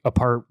break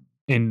apart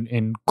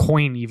and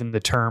coin even the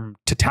term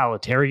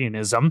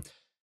totalitarianism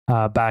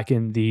back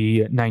in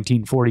the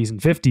 1940s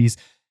and 50s,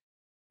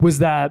 was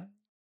that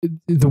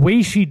the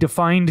way she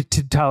defined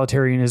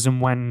totalitarianism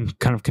when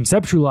kind of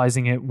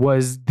conceptualizing it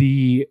was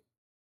the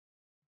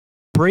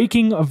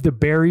breaking of the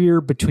barrier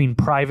between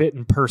private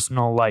and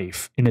personal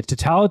life. In a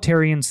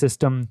totalitarian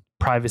system,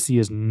 privacy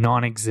is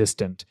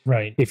non-existent.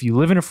 Right. If you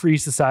live in a free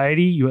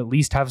society, you at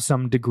least have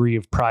some degree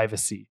of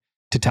privacy.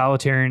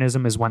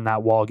 Totalitarianism is when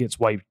that wall gets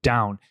wiped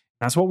down.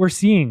 That's what we're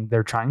seeing.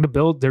 They're trying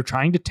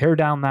to tear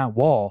down that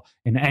wall.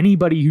 And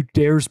anybody who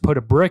dares put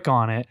a brick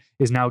on it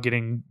is now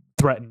getting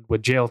threatened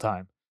with jail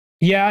time.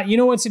 Yeah. You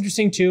know what's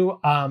interesting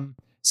too?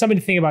 Something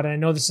to think about, and I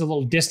know this is a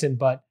little distant,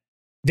 but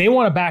they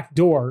want a back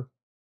door,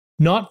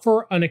 not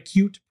for an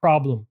acute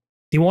problem.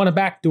 They want a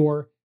back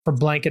door for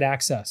blanket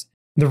access.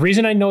 The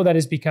reason I know that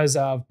is because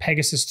of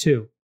Pegasus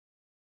 2.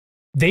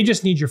 They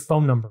just need your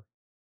phone number.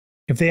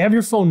 If they have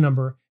your phone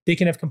number, they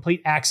can have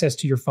complete access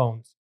to your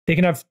phones. They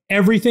can have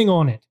everything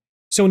on it.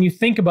 So when you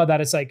think about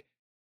that, it's like,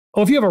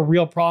 oh, if you have a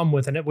real problem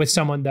with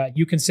someone that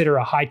you consider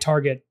a high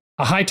target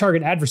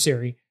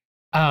adversary,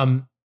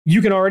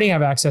 you can already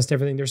have access to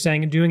everything they're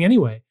saying and doing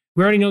anyway.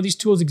 We already know these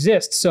tools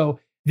exist. So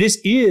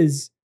this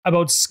is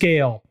about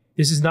scale.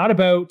 This is not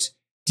about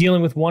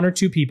dealing with one or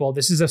two people.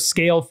 This is a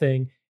scale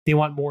thing. They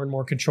want more and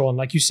more control. And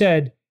like you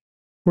said,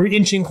 we're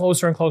inching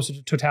closer and closer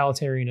to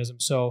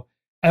totalitarianism. So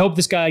I hope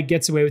this guy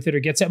gets away with it or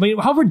gets it. I mean,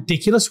 how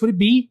ridiculous would it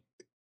be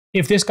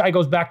if this guy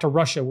goes back to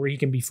Russia where he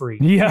can be free?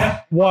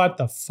 Yeah. What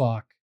the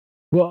fuck?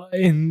 Well,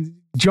 and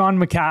John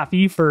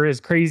McAfee, for as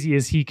crazy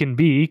as he can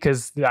be,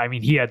 because I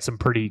mean, he had some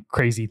pretty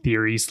crazy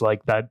theories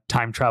like that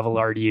time travel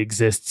already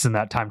exists and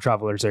that time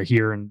travelers are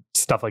here and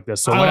stuff like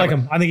this. So I like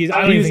him. I don't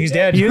even think he's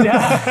dead.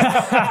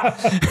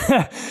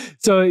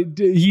 So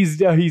he's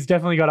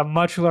definitely got a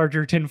much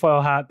larger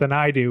tinfoil hat than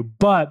I do.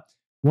 But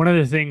one of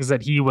the things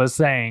that he was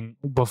saying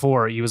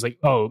before, he was like,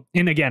 oh,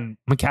 and again,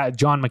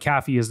 John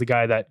McAfee is the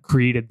guy that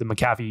created the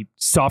McAfee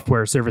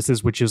software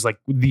services, which is like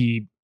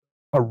the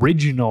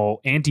original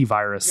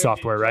antivirus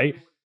software, right?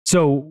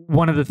 So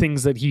one of the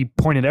things that he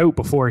pointed out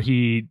before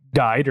he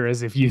died, or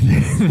as if you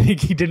think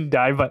he didn't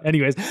die, but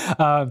anyways,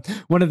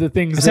 one of the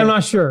things I'm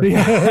not sure.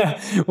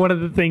 One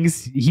of the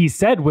things he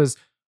said was,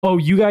 oh,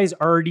 you guys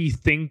already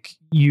think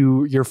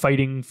you're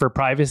fighting for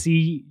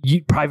privacy.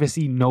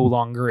 Privacy no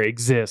longer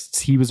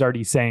exists. He was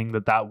already saying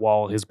that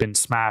wall has been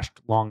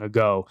smashed long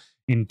ago.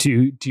 And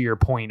to your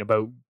point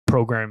about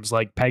programs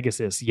like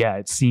Pegasus, yeah,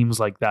 it seems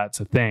like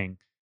that's a thing.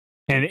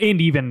 And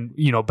even,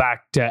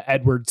 back to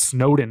Edward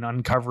Snowden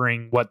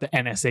uncovering what the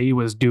NSA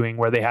was doing,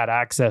 where they had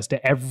access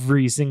to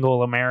every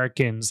single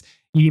American's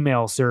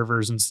email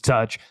servers and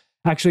such.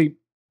 Actually,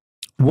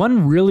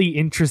 one really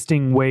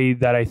interesting way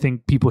that I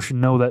think people should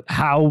know that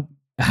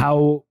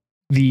how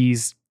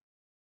these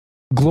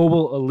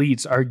global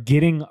elites are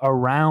getting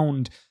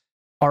around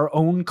our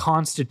own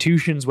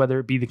constitutions, whether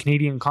it be the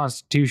Canadian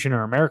Constitution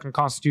or American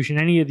Constitution,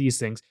 any of these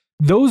things,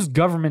 those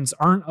governments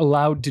aren't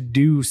allowed to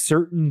do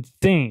certain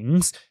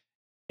things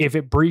if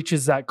it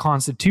breaches that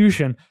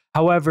constitution.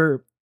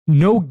 However,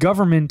 no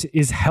government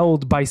is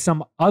held by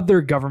some other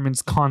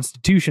government's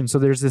constitution. So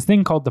there's this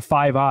thing called the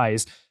Five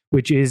Eyes,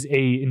 which is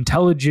a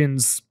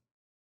intelligence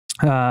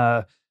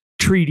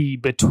treaty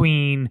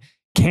between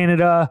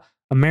Canada,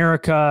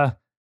 America,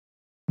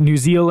 New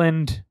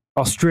Zealand,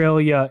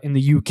 Australia, and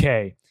the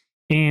UK.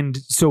 And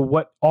so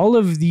what all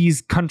of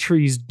these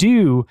countries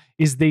do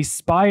is they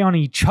spy on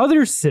each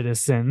other's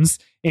citizens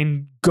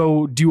and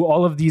go do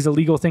all of these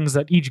illegal things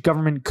that each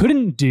government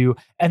couldn't do,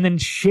 and then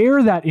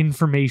share that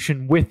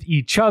information with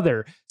each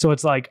other. So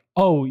it's like,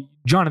 oh,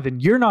 Jonathan,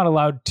 you're not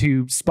allowed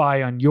to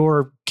spy on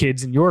your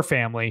kids and your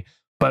family,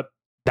 but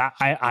that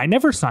I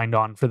never signed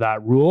on for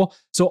that rule.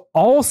 So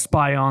I'll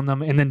spy on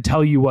them and then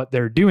tell you what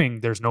they're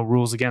doing. There's no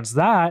rules against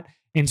that.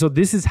 And so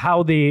this is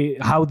how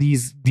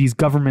these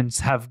governments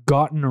have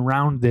gotten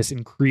around this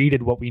and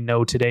created what we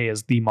know today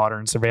as the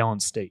modern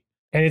surveillance state.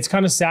 And it's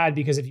kind of sad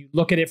because if you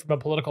look at it from a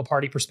political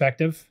party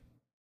perspective,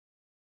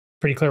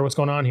 pretty clear what's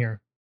going on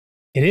here.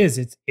 It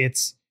is.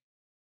 It's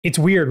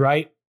weird,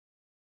 right?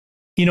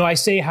 I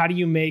say, how do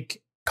you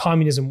make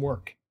communism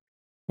work?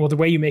 Well, the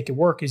way you make it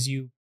work is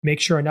you make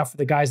sure enough of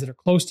the guys that are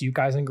close to you,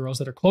 guys and girls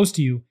that are close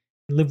to you,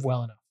 live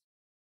well enough.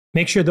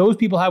 Make sure those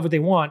people have what they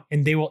want,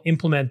 and they will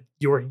implement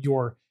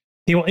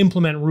they will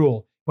implement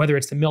rule, whether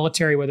it's the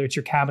military, whether it's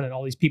your cabinet,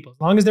 all these people.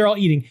 As long as they're all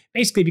eating,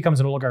 basically it becomes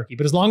an oligarchy.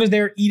 But as long as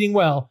they're eating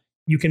well,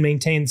 you can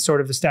maintain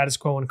sort of the status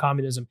quo in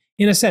communism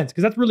in a sense,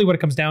 because that's really what it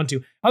comes down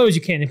to. Otherwise,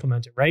 you can't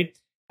implement it, right?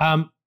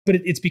 But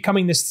it's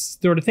becoming this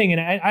sort of thing. And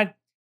I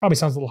probably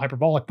sounds a little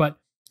hyperbolic, but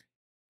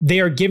they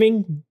are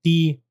giving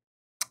the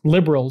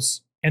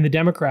liberals and the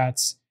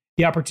Democrats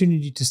the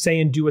opportunity to say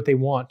and do what they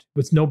want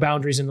with no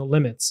boundaries and no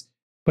limits.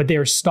 But they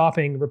are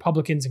stopping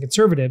Republicans and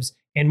conservatives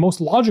and most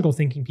logical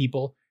thinking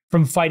people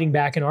from fighting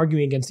back and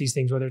arguing against these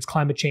things, whether it's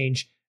climate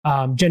change,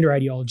 gender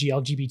ideology,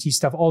 LGBT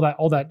stuff, all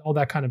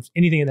that kind of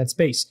anything in that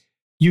space.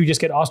 You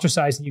just get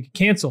ostracized and you get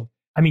canceled.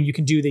 I mean, you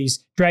can do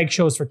these drag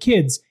shows for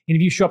kids, and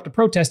if you show up to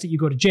protest it, you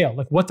go to jail.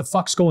 Like, what the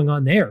fuck's going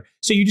on there?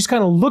 So you just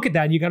kind of look at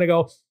that and you kind of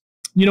go,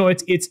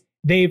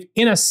 they've,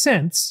 in a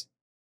sense,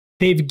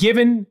 they've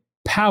given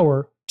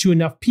power to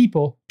enough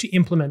people to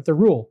implement the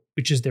rule,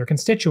 which is their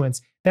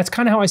constituents. That's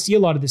kind of how I see a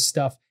lot of this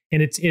stuff.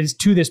 And it is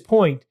to this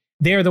point,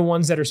 they're the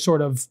ones that are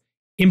sort of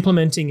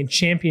implementing and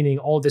championing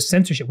all this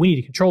censorship. We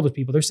need to control those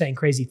people. They're saying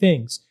crazy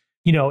things.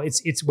 You know,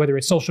 it's whether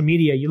it's social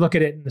media, you look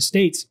at it in the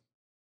States,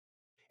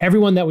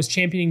 everyone that was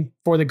championing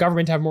for the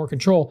government to have more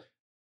control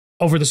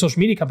over the social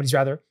media companies,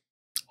 rather,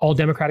 all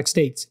Democratic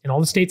states. And all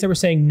the states that were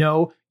saying,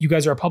 no, you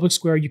guys are a public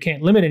square, you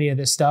can't limit any of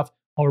this stuff,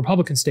 all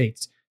Republican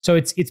states. So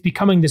it's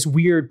becoming this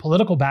weird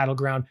political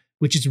battleground,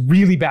 which is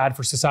really bad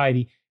for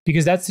society,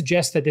 because that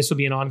suggests that this will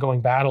be an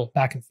ongoing battle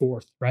back and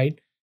forth, right?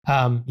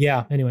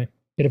 Yeah, anyway,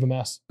 bit of a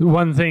mess.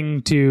 One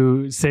thing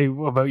to say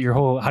about your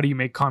whole how do you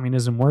make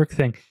communism work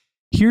thing.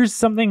 Here's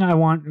something I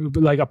want,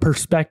 like a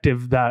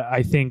perspective that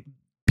I think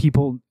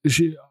people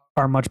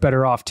are much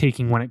better off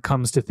taking when it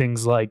comes to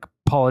things like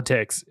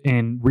politics,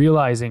 and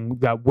realizing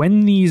that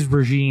when these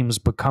regimes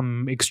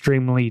become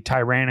extremely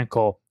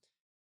tyrannical,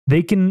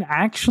 they can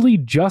actually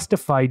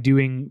justify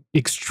doing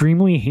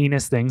extremely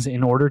heinous things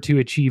in order to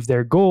achieve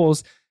their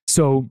goals.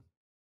 So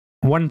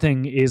one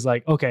thing is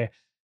like, okay,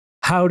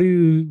 how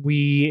do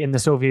we in the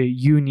Soviet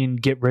Union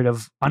get rid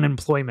of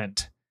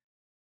unemployment?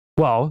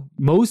 Well,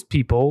 most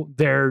people,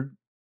 their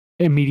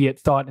immediate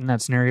thought in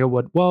that scenario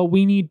would, well,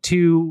 we need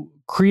to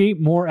create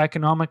more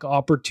economic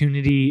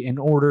opportunity in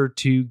order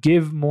to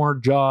give more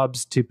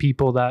jobs to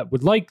people that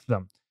would like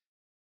them.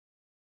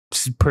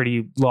 It's a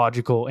pretty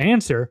logical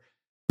answer.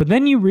 But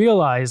then you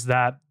realize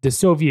that the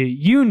Soviet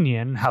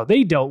Union, how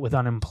they dealt with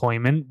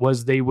unemployment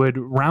was they would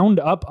round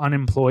up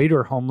unemployed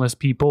or homeless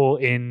people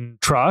in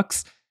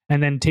trucks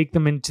and then take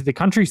them into the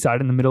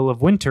countryside in the middle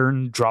of winter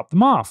and drop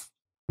them off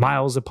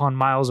miles upon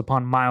miles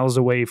upon miles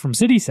away from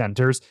city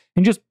centers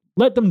and just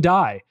let them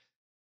die.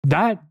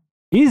 That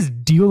is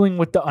dealing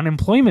with the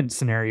unemployment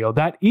scenario.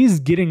 That is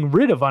getting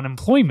rid of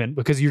unemployment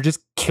because you're just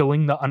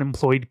killing the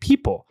unemployed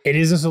people. It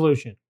is a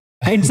solution.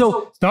 And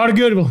so it's not a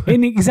good one.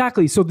 And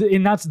exactly. So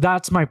and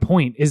that's my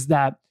point, is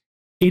that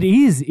it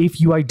is,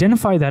 if you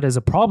identify that as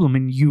a problem,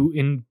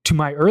 and to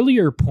my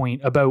earlier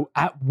point about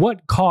at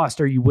what cost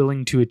are you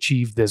willing to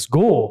achieve this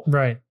goal?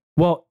 Right.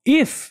 Well,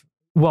 this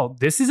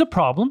is a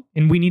problem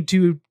and we need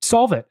to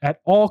solve it at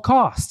all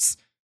costs.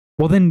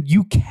 Well, then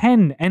you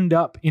can end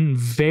up in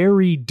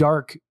very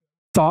dark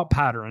thought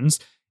patterns,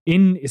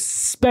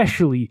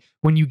 especially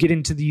when you get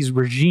into these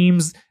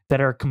regimes that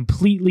are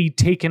completely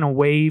taken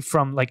away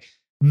from, like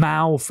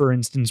Mao, for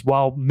instance.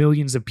 While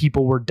millions of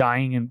people were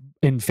dying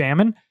in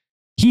famine,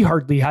 he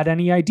hardly had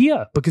any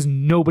idea because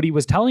nobody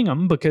was telling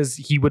him, because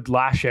he would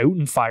lash out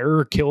and fire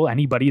or kill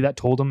anybody that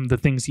told him the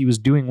things he was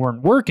doing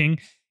weren't working.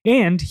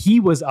 And he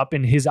was up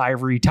in his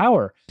ivory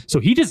tower. So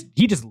he just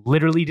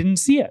literally didn't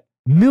see it.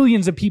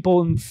 Millions of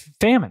people in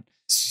famine.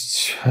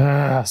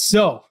 But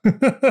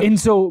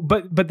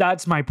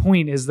that's my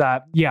point, is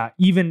that, yeah,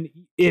 even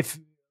if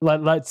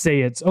let's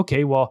say it's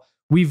okay, well,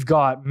 we've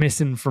got a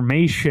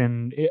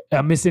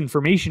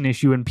misinformation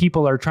issue, and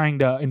people are trying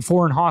to, and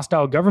foreign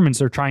hostile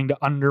governments are trying to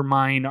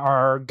undermine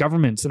our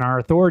governments and our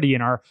authority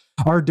and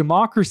our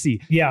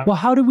democracy. Yeah. Well,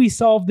 how do we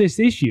solve this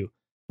issue?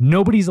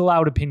 Nobody's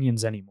allowed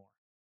opinions anymore.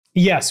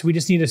 Yes, we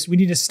need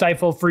to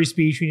stifle free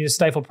speech. We need to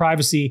stifle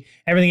privacy.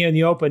 Everything in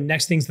the open.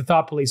 Next thing's the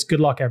thought police. Good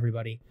luck,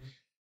 everybody.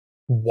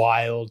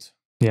 Wild.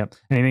 Yeah.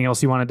 Anything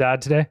else you wanted to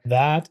add today?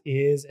 That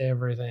is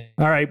everything.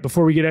 All right.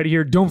 Before we get out of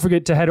here, don't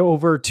forget to head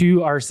over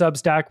to our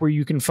Substack, where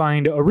you can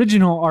find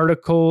original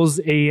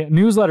articles, a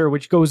newsletter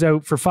which goes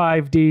out for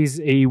 5 days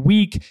a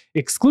week,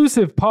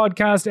 exclusive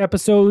podcast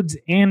episodes,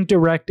 and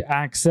direct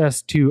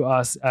access to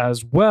us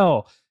as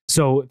well.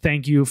 So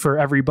thank you for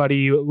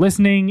everybody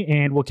listening,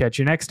 and we'll catch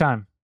you next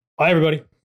time. Bye, everybody.